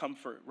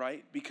comfort,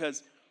 right?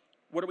 Because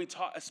what are we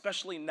taught,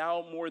 especially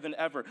now more than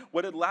ever?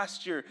 What did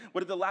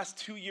the last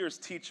 2 years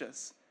teach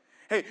us?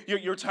 Hey,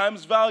 your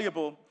time's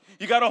valuable.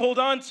 You got to hold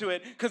on to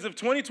it, because if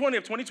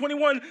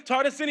 2021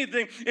 taught us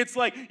anything, it's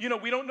like,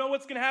 we don't know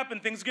what's going to happen.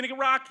 Things are going to get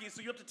rocky,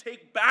 so you have to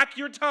take back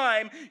your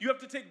time. You have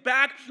to take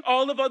back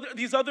all of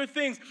these other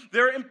things.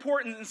 They're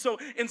important, and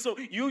so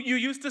you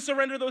used to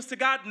surrender those to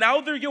God.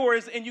 Now they're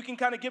yours, and you can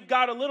kind of give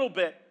God a little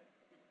bit.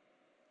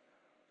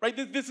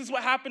 Right? This is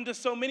what happened to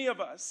so many of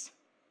us.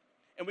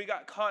 And we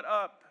got caught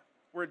up.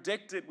 We're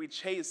addicted. We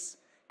chase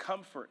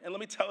comfort. And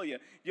let me tell you,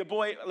 your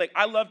boy,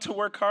 I love to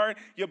work hard.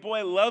 Your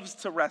boy loves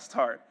to rest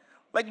hard.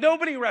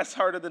 Nobody rests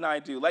harder than I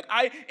do. And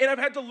I've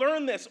had to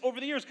learn this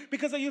over the years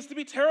because I used to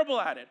be terrible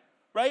at it.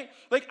 Right?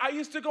 I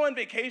used to go on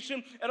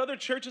vacation at other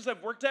churches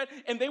I've worked at,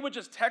 and they would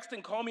just text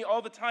and call me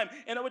all the time,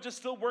 and I would just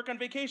still work on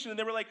vacation. And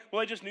they were like, well,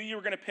 I just knew you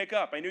were going to pick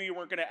up. I knew you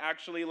weren't going to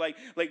actually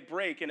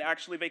break and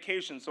actually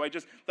vacation. So I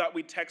just thought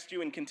we'd text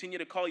you and continue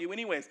to call you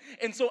anyways.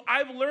 And so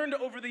I've learned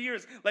over the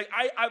years,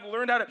 I've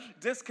learned how to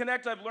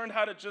disconnect. I've learned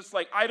how to just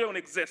I don't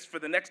exist for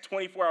the next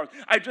 24 hours.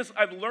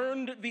 I've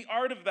learned the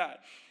art of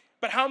that.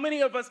 But how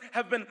many of us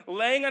have been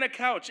laying on a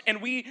couch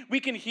and we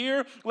can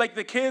hear like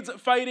the kids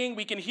fighting,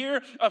 we can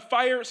hear a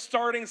fire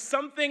starting,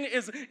 something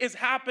is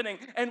happening,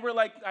 and we're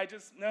like, I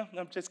just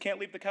can't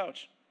leave the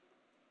couch,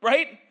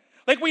 right?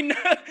 Like we know,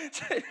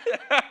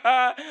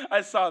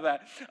 I saw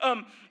that.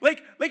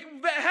 Like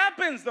that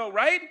happens though,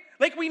 right?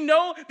 Like we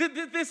know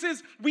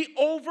that we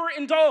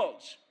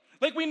overindulge.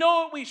 Like we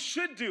know what we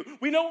should do.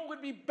 We know what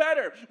would be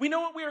better. We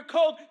know what we are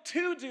called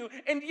to do.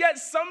 And yet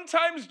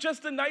sometimes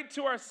just a night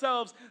to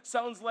ourselves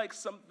sounds like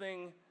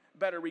something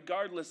better,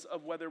 regardless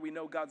of whether we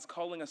know God's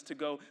calling us to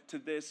go to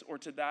this or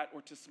to that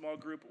or to small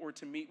group or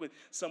to meet with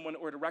someone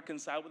or to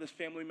reconcile with a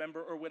family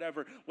member or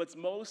whatever. What's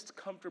most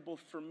comfortable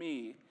for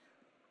me,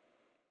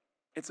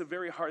 it's a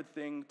very hard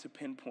thing to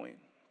pinpoint.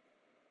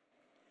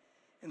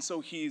 And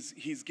so he's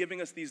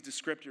giving us these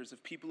descriptors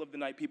of people of the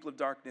night, people of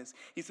darkness.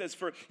 He says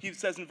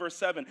in verse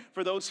 7,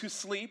 for those who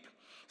sleep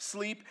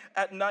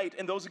at night,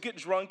 and those who get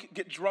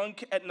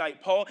drunk at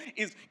night. Paul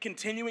is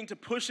continuing to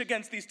push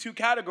against these two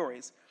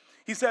categories.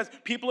 He says,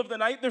 people of the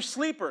night, they're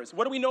sleepers.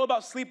 What do we know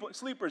about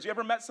sleepers? You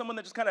ever met someone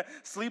that just kind of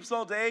sleeps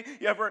all day?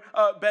 You ever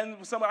been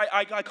with someone,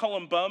 I call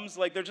them bums,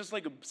 like they're just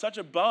like such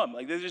a bum.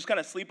 Like they just kind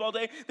of sleep all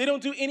day. They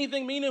don't do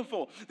anything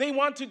meaningful. They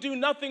want to do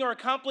nothing or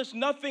accomplish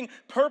nothing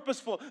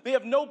purposeful. They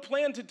have no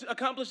plan to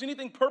accomplish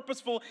anything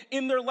purposeful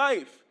in their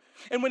life.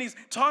 And when he's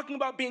talking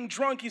about being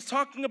drunk, he's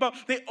talking about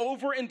they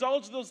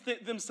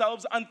overindulge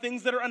themselves on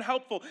things that are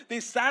unhelpful. They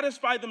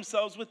satisfy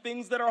themselves with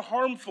things that are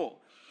harmful.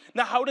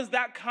 Now, how does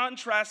that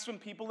contrast from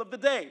people of the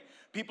day?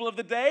 People of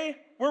the day,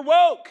 we're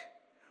woke.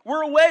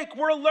 We're awake.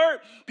 We're alert.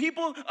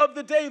 People of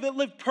the day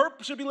that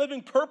should be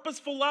living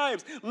purposeful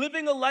lives,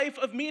 living a life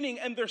of meaning,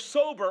 and they're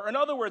sober. In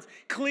other words,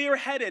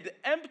 clear-headed,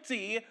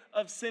 empty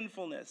of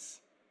sinfulness.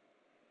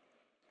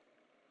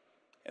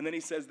 And then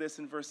he says this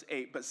in verse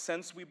 8, but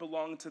since we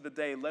belong to the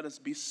day, let us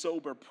be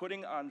sober,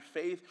 putting on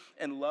faith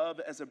and love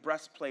as a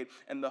breastplate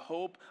and the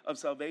hope of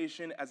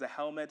salvation as a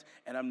helmet.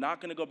 And I'm not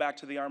going to go back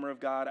to the armor of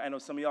God. I know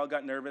some of y'all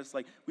got nervous.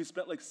 Like, we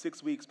spent like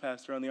 6 weeks,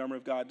 Pastor, on the armor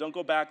of God. Don't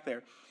go back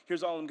there.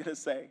 Here's all I'm going to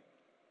say.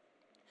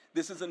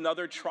 This is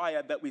another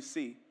triad that we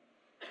see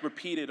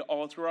repeated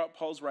all throughout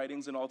Paul's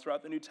writings and all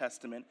throughout the New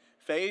Testament.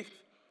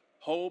 Faith,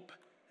 hope,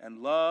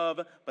 and love.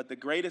 But the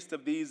greatest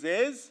of these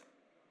is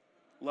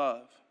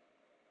love.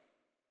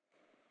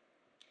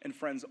 And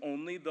friends,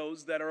 only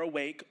those that are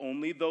awake,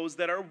 only those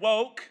that are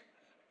woke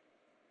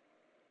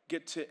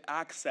get to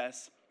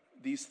access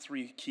these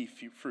three key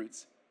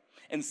fruits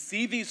and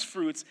see these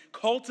fruits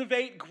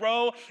cultivate,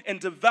 grow, and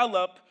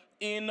develop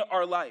in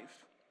our life.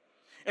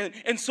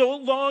 And so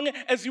long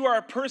as you are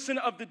a person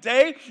of the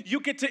day, you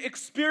get to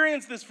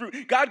experience this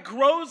fruit. God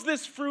grows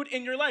this fruit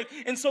in your life.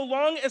 And so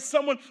long as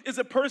someone is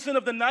a person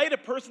of the night, a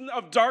person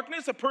of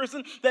darkness, a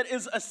person that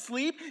is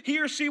asleep,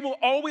 he or she will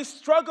always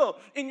struggle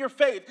in your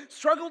faith,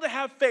 struggle to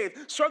have faith,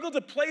 struggle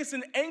to place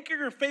and anchor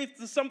your faith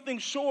to something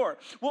sure,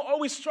 will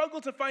always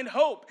struggle to find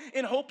hope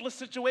in hopeless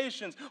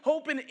situations,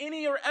 hope in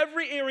any or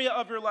every area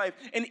of your life,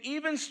 and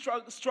even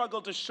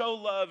struggle to show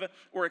love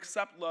or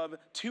accept love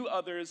to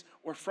others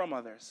or from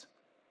others.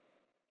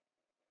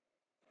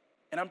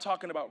 And I'm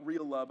talking about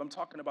real love. I'm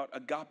talking about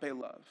agape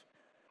love.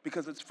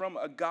 Because it's from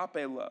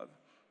agape love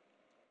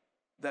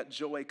that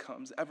joy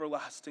comes,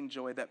 everlasting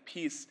joy, that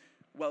peace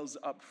wells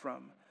up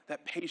from,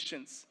 that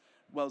patience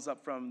wells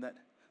up from, that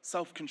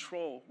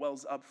self-control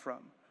wells up from.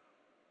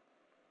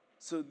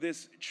 So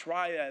this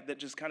triad that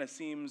just kind of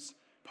seems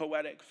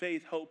poetic,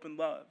 faith, hope, and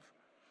love,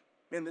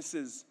 man, this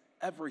is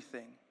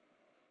everything.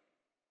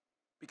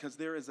 Because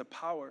there is a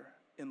power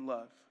in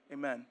love.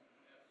 Amen.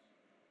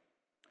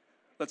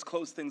 Let's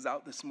close things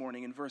out this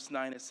morning. In verse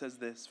 9, it says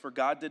this, for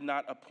God did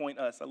not appoint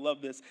us. I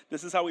love this.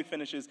 This is how he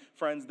finishes.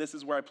 Friends, this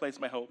is where I place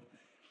my hope.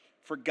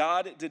 For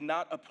God did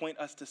not appoint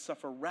us to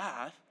suffer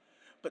wrath,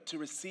 but to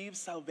receive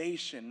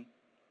salvation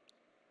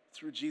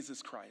through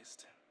Jesus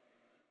Christ.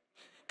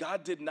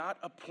 God did not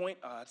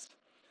appoint us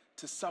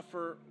to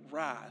suffer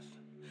wrath,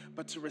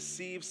 but to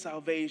receive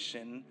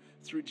salvation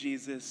through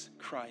Jesus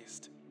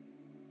Christ.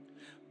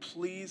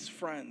 Please,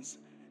 friends,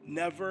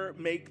 never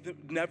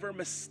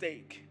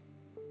mistake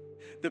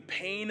the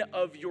pain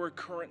of your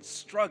current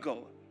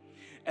struggle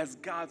as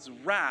God's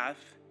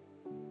wrath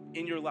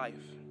in your life.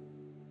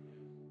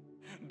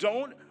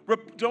 Don't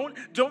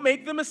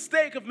make the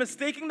mistake of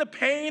mistaking the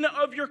pain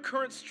of your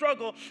current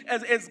struggle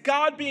as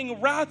God being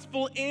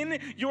wrathful in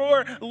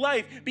your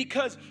life,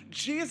 because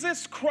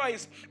Jesus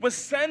Christ was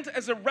sent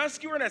as a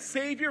rescuer and a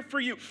savior for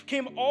you,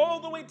 came all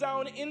the way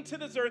down into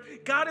this earth,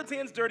 got his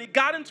hands dirty,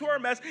 got into our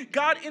mess,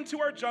 got into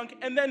our junk,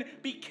 and then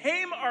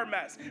became our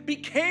mess,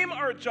 became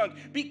our junk,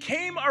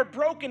 became our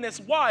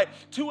brokenness. Why?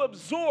 To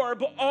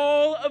absorb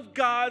all of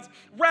God's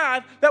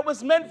wrath that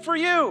was meant for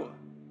you.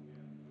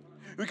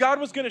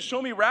 God was going to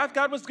show me wrath.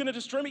 God was going to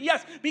destroy me.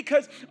 Yes,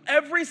 because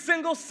every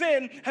single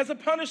sin has a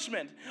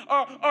punishment.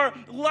 Our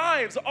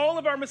lives, all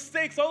of our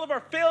mistakes, all of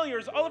our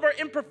failures, all of our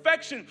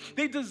imperfection,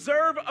 they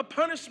deserve a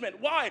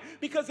punishment. Why?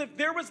 Because if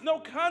there was no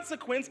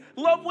consequence,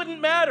 love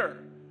wouldn't matter.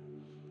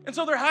 And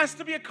so there has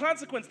to be a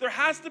consequence. There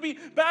has to be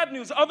bad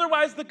news.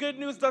 Otherwise, the good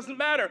news doesn't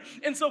matter.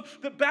 And so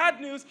the bad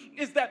news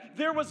is that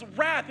there was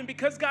wrath. And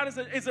because God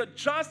is a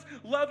just,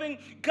 loving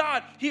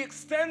God, he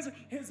extends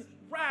his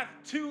wrath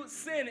to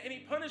sin and he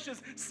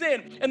punishes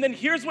sin. And then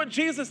here's what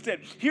Jesus did.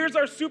 Here's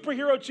our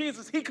superhero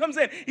Jesus. He comes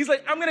in. He's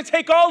like, I'm going to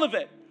take all of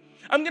it.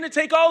 I'm going to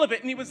take all of it.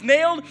 And he was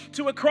nailed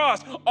to a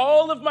cross.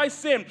 All of my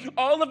sin,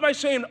 all of my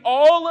shame,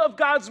 all of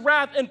God's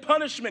wrath and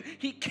punishment,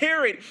 he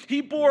carried.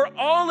 He bore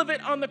all of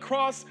it on the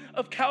cross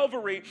of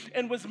Calvary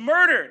and was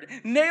murdered,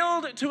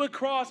 nailed to a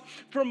cross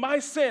for my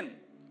sin.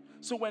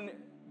 So when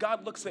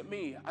God looks at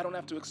me, I don't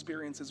have to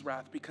experience his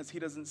wrath because he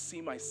doesn't see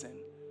my sin.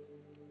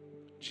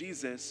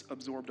 Jesus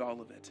absorbed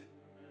all of it.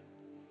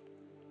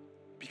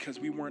 Because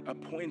we weren't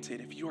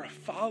appointed. If you're a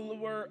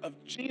follower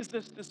of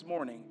Jesus this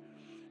morning,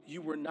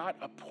 you were not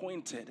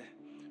appointed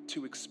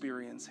to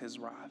experience his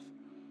wrath.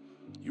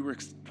 You were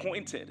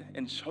appointed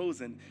and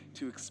chosen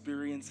to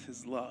experience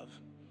his love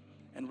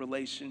and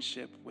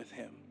relationship with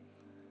him.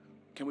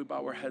 Can we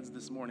bow our heads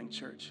this morning,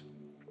 church?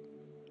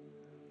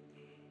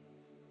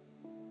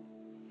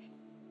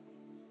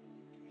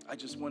 I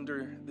just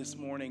wonder this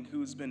morning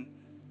who's been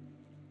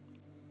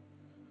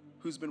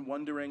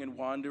wondering and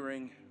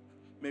wandering,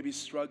 maybe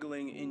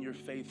struggling in your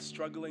faith,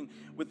 struggling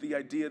with the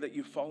idea that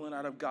you've fallen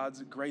out of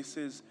God's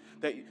graces,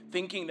 that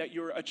thinking that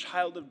you're a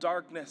child of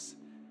darkness,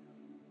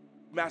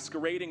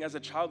 masquerading as a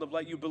child of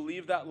light. You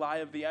believe that lie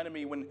of the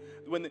enemy when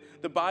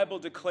the Bible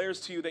declares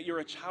to you that you're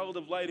a child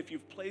of light if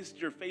you've placed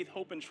your faith,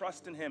 hope, and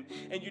trust in him,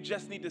 and you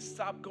just need to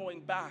stop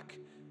going back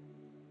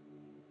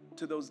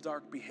to those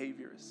dark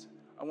behaviors.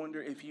 I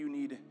wonder if you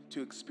need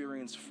to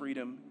experience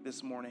freedom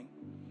this morning.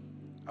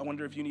 I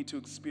wonder if you need to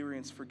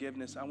experience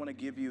forgiveness. I want to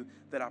give you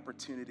that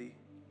opportunity.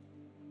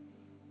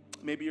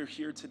 Maybe you're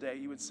here today.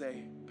 You would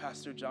say,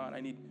 Pastor John,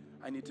 I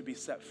need to be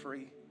set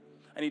free.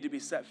 I need to be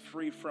set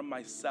free from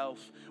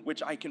myself,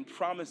 which I can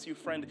promise you,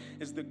 friend,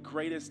 is the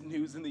greatest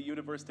news in the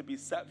universe, to be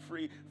set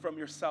free from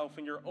yourself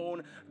and your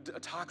own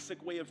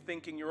toxic way of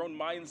thinking, your own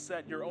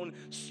mindset, your own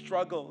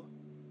struggle.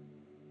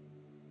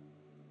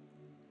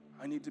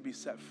 I need to be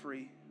set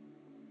free.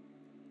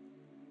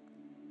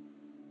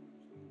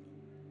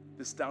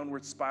 This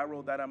downward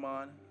spiral that I'm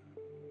on,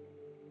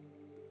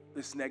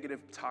 this negative,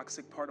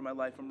 toxic part of my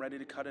life, I'm ready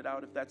to cut it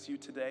out. If that's you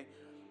today,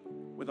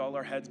 with all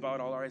our heads bowed,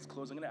 all our eyes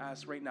closed, I'm going to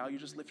ask right now, you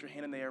just lift your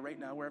hand in the air right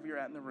now, wherever you're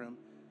at in the room.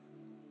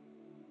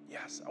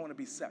 Yes, I want to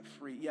be set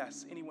free.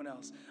 Yes, anyone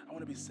else? I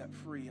want to be set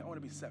free. I want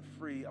to be set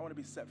free. I want to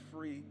be set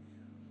free.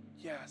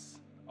 Yes,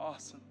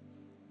 awesome.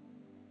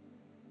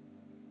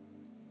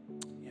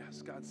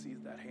 Yes, God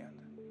sees that hand.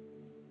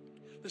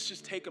 Let's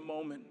just take a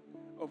moment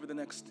over the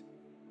next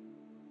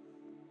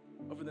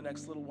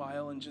little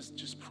while and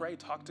just pray,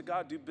 talk to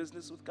God, do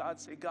business with God.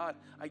 Say, God,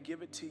 I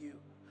give it to you.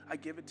 I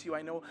give it to you.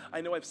 I know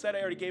I've said I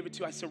already gave it to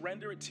you. I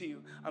surrender it to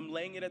you. I'm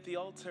laying it at the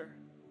altar.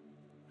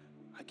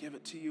 I give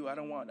it to you. I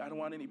don't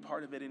want any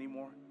part of it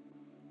anymore.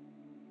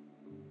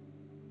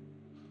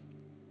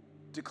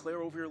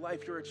 Declare over your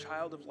life, you're a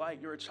child of light.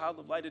 You're a child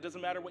of light. It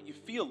doesn't matter what you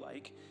feel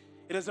like.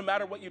 It doesn't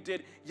matter what you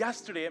did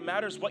yesterday. It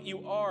matters what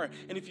you are.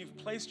 And if you've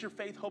placed your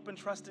faith, hope, and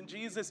trust in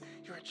Jesus,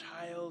 you're a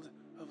child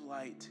of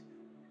light.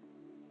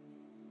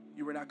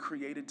 You were not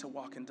created to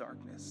walk in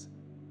darkness.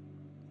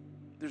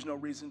 There's no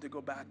reason to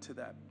go back to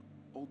that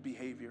old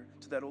behavior,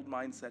 to that old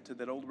mindset, to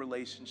that old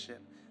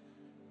relationship.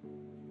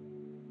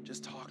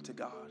 Just talk to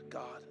God.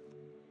 God,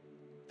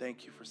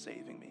 thank you for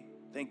saving me.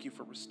 Thank you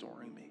for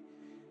restoring me.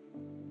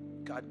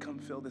 God, come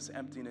fill this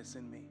emptiness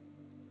in me.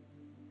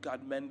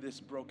 God, mend this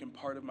broken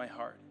part of my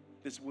heart,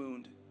 this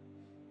wound,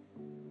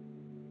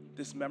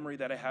 this memory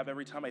that I have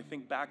every time I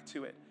think back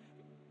to it.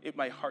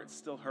 My heart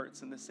still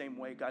hurts in the same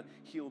way. God,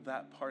 heal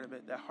that part of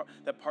it,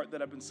 that part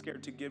that I've been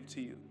scared to give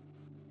to you.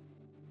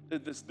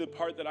 The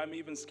part that I'm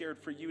even scared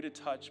for you to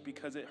touch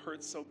because it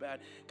hurts so bad.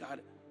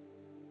 God,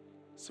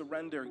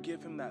 surrender.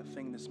 Give him that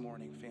thing this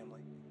morning,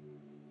 family.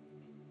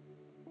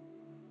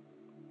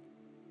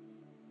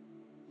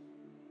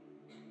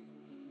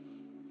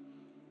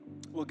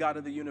 Well, God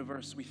of the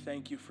universe, we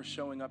thank you for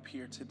showing up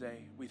here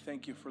today. We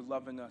thank you for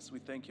loving us. We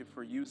thank you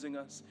for using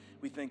us.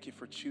 We thank you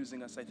for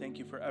choosing us. I thank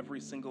you for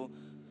every single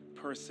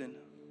person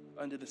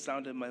under the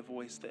sound of my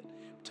voice that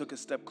took a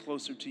step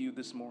closer to you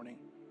this morning.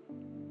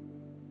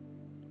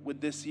 Would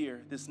this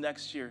year, this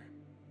next year,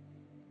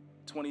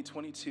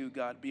 2022,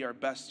 God, be our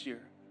best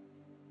year?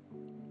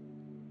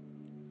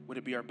 Would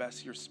it be our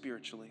best year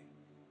spiritually?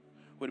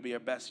 Would it be our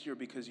best year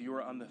because you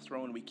are on the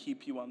throne? We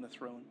keep you on the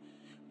throne.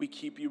 We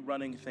keep you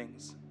running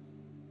things.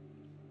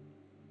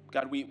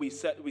 God, we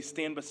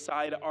stand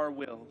beside our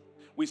will.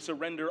 We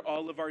surrender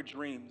all of our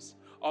dreams,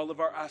 all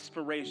of our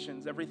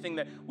aspirations, everything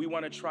that we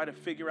want to try to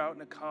figure out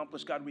and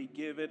accomplish. God, we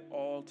give it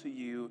all to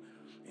you.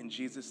 In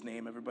Jesus'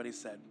 name, everybody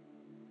said,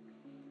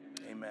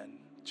 amen.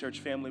 Church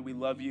family, we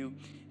love you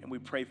and we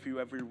pray for you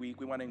every week.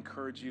 We want to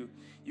encourage you.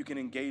 You can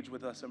engage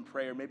with us in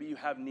prayer. Maybe you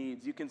have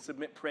needs. You can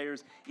submit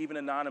prayers even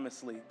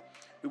anonymously.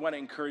 We want to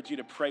encourage you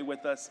to pray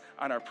with us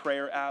on our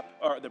prayer app,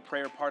 or the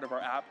prayer part of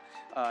our app.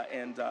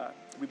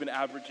 We've been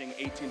averaging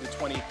 18 to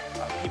 20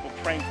 people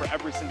praying for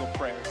every single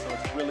prayer, so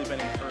it's really been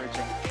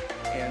encouraging.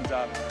 And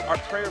our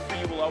prayer for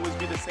you will always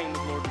be the same. The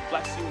Lord will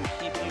bless you and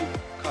keep you,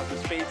 cause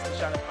his face to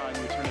shine upon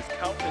you, turn his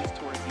countenance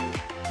towards you,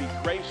 be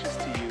gracious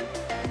to you,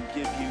 and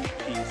give you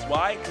peace.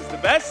 Why? Because the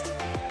best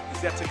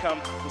is yet to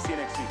come. We'll see you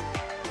next week.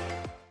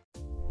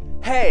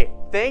 Hey,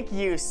 thank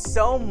you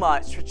so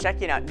much for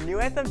checking out New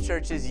Anthem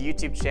Church's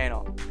YouTube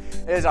channel.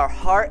 It is our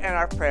heart and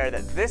our prayer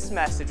that this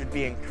message would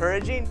be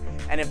encouraging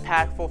and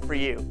impactful for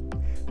you.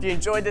 If you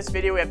enjoyed this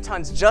video, we have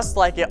tons just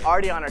like it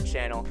already on our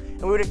channel,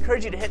 and we would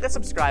encourage you to hit the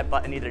subscribe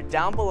button either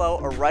down below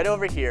or right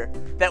over here.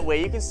 That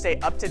way you can stay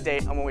up to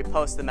date on when we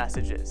post the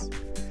messages.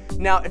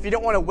 Now, if you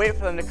don't want to wait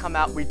for them to come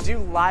out, we do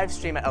live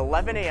stream at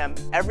 11 a.m.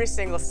 every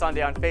single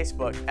Sunday on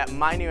Facebook at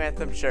My New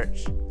Anthem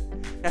Church.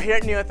 Now here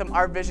at New Anthem,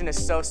 our vision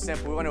is so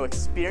simple. We want to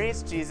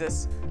experience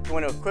Jesus, we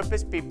want to equip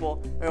his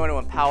people, and we want to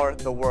empower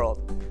the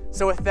world.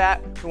 So with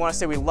that, we want to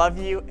say we love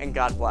you and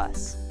God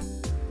bless.